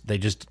they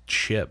just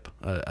ship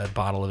a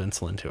bottle of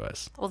insulin to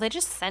us. Well, they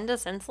just send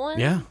us insulin?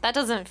 Yeah. That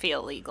doesn't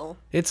feel legal.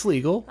 It's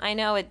legal. I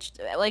know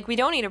we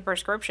don't need a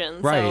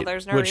prescription, right. So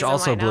there's no Which reason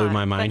also why blew not.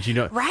 my mind.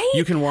 But, right?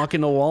 You can walk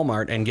into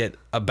Walmart and get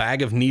a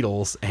bag of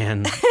needles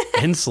and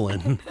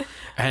insulin,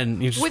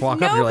 and you just With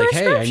walk up. no You're like,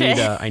 hey,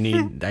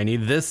 prescription. I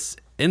need this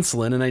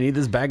insulin and I need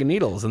this bag of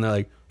needles, and they're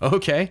like,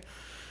 okay,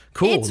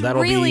 cool. It's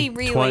that'll really, be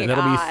really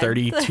that'll odd.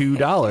 be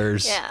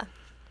 $32. Yeah.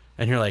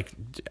 And you're like,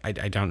 I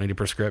don't need a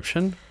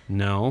prescription?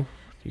 No.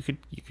 You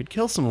could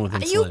kill someone with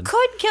insulin. You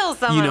could kill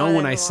someone.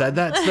 When I said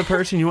that to the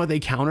person, you know what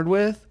they countered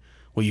with?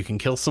 Well, you can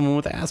kill someone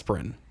with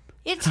aspirin.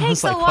 It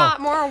takes a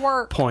lot more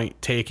work.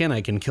 Point taken.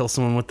 I can kill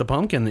someone with the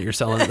pumpkin that you're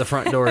selling at the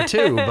front door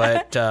too,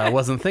 but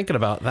wasn't thinking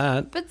about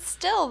that. But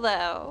still,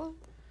 though,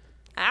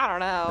 I don't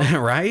know.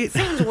 Right?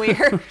 Seems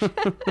weird.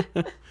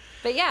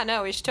 But yeah,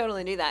 no, we should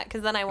totally do that,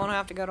 because then I won't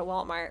have to go to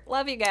Walmart.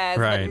 Love you guys,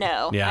 right. but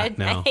no. Yeah,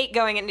 I hate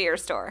going into your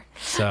store.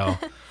 So...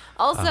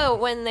 Also,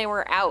 when they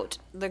were out,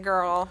 the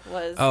girl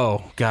was...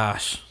 Oh,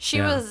 gosh.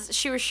 She was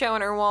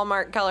showing her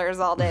Walmart colors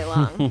all day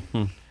long.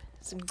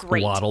 It's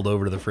great. Waddled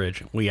over to the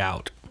fridge. We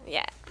out.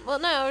 Yeah. Well,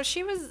 no,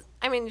 she was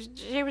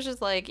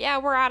just like, yeah,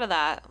 we're out of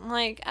that. I'm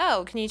like,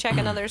 oh, can you check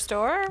another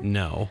store?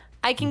 No.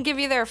 I can give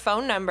you their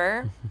phone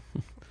number.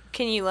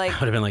 Can you, I would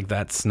have been like,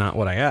 that's not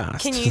what I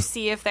asked. Can you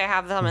see if they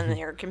have them in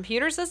their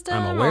computer system?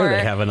 I'm aware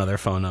they have another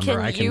phone number.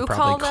 I can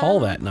probably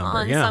call that number.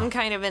 On some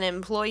kind of an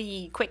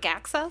employee quick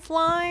access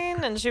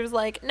line? And she was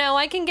like, no,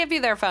 I can give you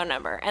their phone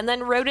number. And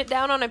then wrote it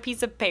down on a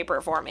piece of paper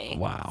for me.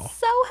 Wow.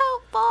 So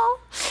helpful.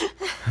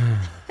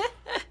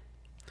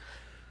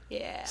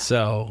 Yeah.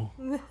 So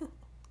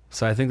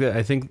I think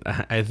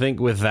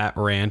with that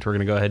rant, we're going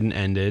to go ahead and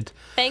end it.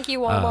 Thank you,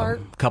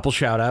 Walmart. Couple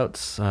shout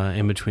outs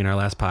in between our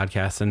last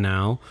podcast and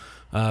now.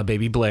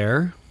 Baby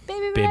Blair.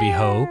 Baby Baby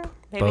Hope,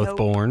 Baby both Hope.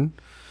 born.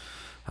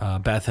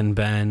 Beth and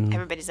Ben.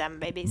 Everybody's having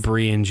babies.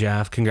 Bree and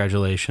Jeff,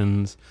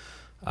 congratulations.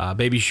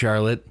 Baby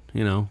Charlotte,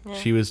 Yeah.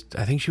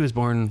 I think she was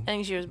born I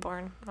think she was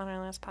born on our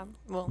last pop.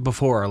 Well,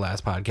 before our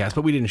last podcast,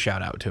 but we didn't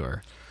shout out to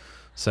her.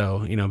 So,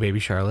 baby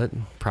Charlotte,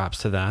 props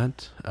to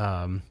that.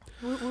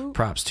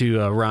 Props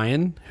to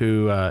Ryan,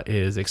 who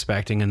is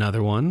expecting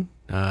another one.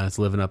 Is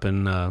living up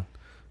in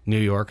New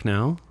York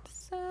now.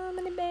 so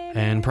many babies.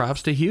 And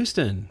props to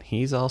Houston.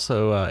 He's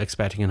also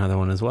expecting another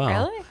one as well.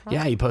 Really?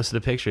 Yeah, he posted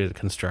a picture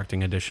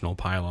constructing additional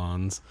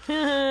pylons.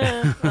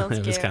 That's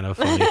It was cute. kind of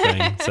a funny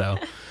thing. So,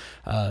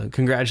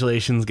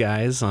 congratulations,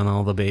 guys, on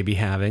all the baby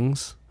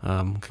havings.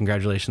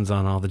 Congratulations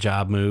on all the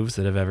job moves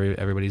that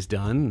everybody's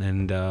done.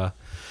 And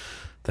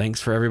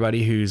thanks for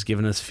everybody who's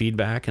given us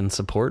feedback and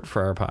support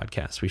for our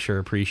podcast. We sure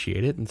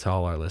appreciate it. And to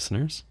all our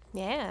listeners.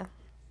 Yeah.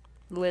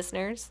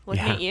 Listeners,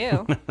 looking Yeah. at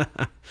you.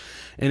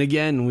 And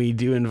again, we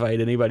do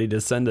invite anybody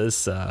to send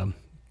us email,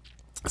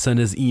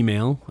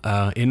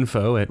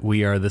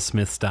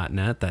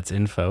 info@wearethesmiths.net. That's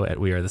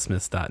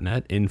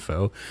info@wearethesmiths.net.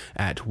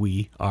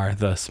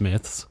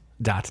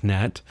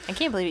 info@wearethesmiths.net. I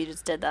can't believe you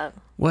just did that.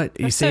 What?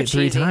 You That's say so it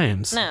 3 cheesy.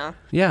 times. No.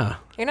 Yeah.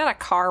 You're not a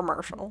car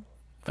commercial.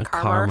 A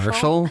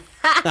commercial.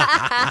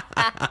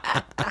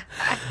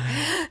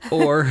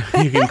 Or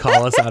you can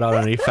call us out on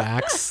any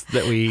facts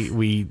that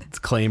we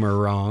claim are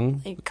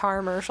wrong. A car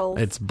commercial.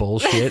 It's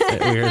bullshit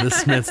at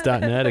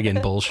wearethesmiths.net.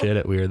 Again, bullshit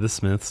at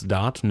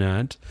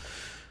wearethesmiths.net.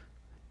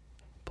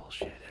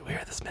 Bullshit at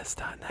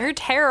wearethesmiths.net. You're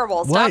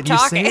terrible. Stop What?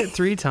 talking. You say it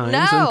 3 times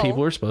No. and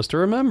people are supposed to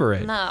remember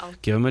it. No.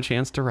 Give them a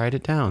chance to write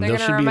it down. They're There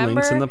gonna should be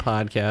links in the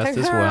remember- podcast They're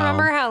as gonna well.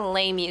 remember how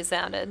lame you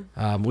sounded.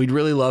 We'd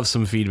really love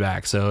some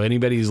feedback. So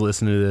anybody who's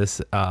listening to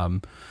this,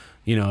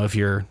 if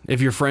you're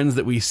friends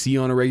that we see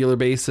on a regular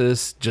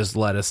basis, just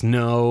let us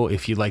know.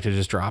 If you'd like to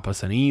just drop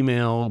us an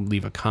email,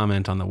 leave a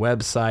comment on the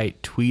website,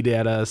 tweet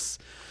at us.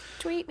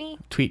 Tweet me.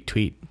 Tweet.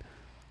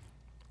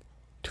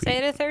 Say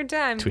it a third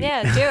time. Tweet.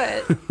 Yeah, do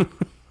it.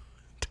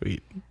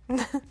 Tweet.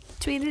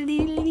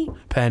 Tweet.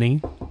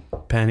 Penny.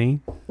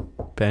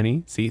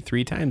 See,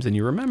 3 times and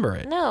you remember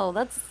it.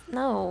 No,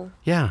 no.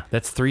 Yeah,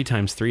 that's 3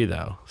 times 3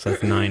 though. So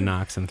that's 9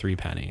 knocks and 3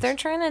 pennies. They're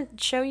trying to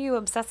show you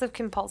obsessive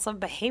compulsive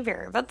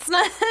behavior. That's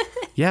not.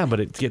 Yeah, but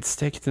it gets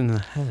sticked in the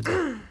head.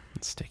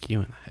 It stick you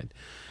in the head.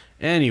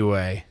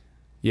 Anyway,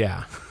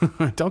 yeah.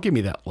 Don't give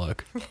me that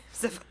look.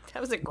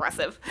 That was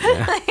aggressive.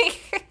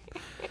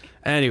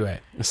 Anyway,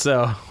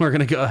 so we're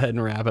going to go ahead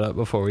and wrap it up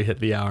before we hit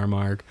the hour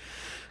mark.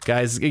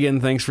 Guys,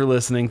 again, thanks for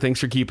listening. Thanks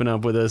for keeping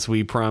up with us.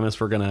 We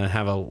promise we're going to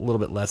have a little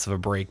bit less of a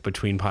break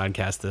between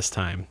podcasts this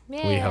time.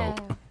 Yeah. We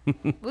hope.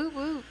 Woot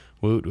woot.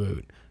 Woot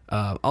woot.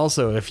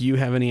 Also, if you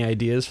have any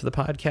ideas for the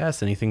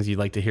podcast, any things you'd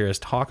like to hear us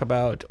talk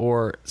about,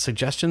 or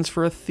suggestions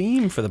for a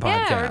theme for the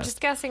podcast, Yeah, we're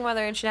discussing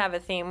whether it should have a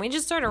theme. We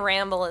just sort of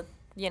ramble at,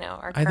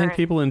 our I current... think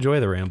people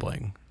enjoy the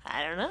rambling.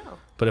 I don't know.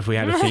 But if we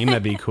had a theme,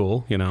 that'd be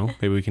cool.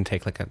 Maybe we can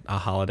take like a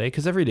holiday,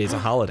 because every day's a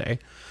holiday,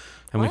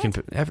 and we can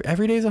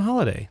every day's a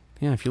holiday.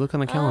 Yeah, if you look on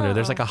the calendar,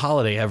 there's like a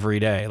holiday every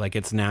day. Like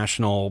it's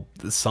National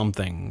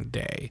Something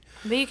Day.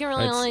 But you can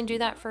really only do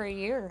that for a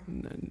year.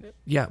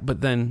 Yeah,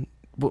 but then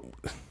we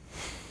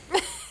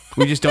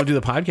just don't do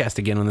the podcast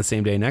again on the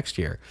same day next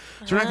year.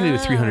 So we're not going to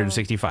do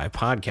 365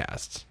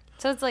 podcasts.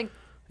 So it's like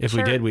If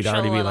we did, we'd church a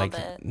already be little like,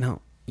 bit.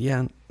 no,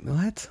 yeah,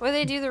 what? Where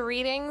they do the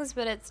readings,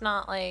 but it's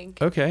not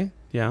like... Okay,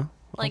 yeah.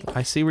 Like,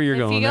 I see where you're if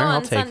going you go there. I'll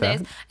on take Sundays,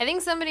 that. I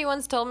think somebody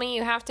once told me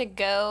you have to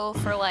go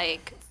for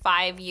like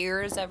 5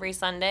 years every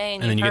Sunday,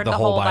 and then you've you heard get the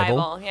whole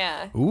Bible?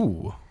 Yeah,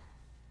 Ooh,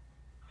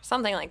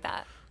 something like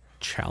that.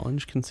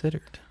 challenge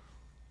considered.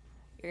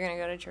 You're gonna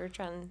go to church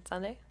on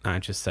Sunday? I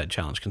just said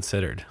challenge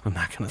considered. I'm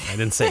not gonna. I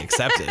didn't say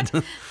accepted.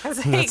 I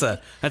was like,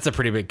 that's a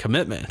pretty big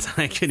commitment.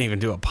 I couldn't even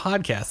do a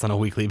podcast on a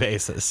weekly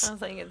basis. I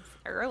was like, it's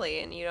early,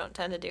 and you don't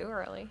tend to do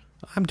early.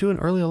 I'm doing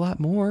early a lot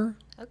more.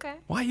 Okay.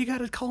 Why you got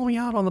to call me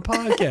out on the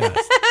podcast?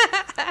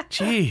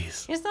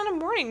 Jeez. You're just not a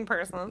morning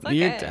person. It's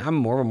okay. I'm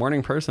more of a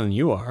morning person than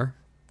you are.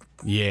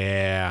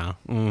 Yeah.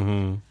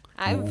 Mm-hmm.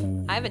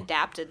 I've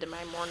adapted to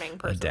my morning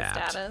person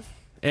status.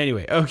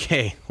 Anyway,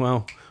 okay.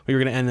 Well, we were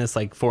going to end this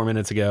like 4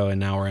 minutes ago,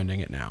 and now we're ending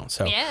it now.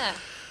 So Yeah.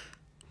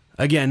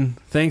 again,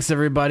 thanks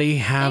everybody.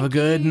 Have a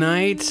good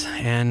night,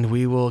 and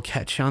we will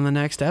catch you on the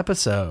next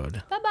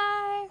episode.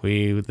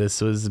 Bye-bye. This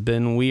has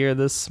been We Are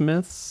the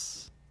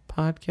Smiths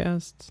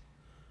podcast.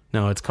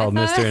 No, it's called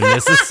Mr. and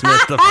Mrs.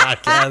 Smith, the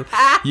podcast.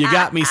 You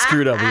got me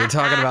screwed up. We were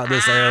talking about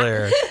this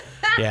earlier.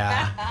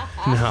 Yeah.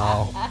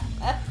 No.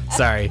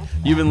 Sorry.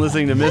 You've been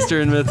listening to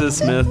Mr. and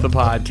Mrs. Smith, the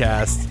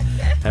podcast.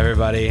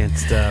 Everybody,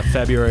 it's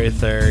February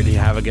 3rd. You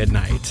have a good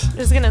night.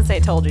 Just gonna say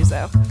told you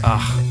so. All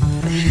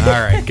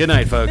right. Good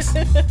night, folks.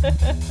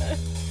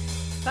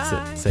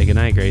 Bye. Say good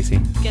night, Gracie.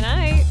 Good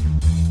night.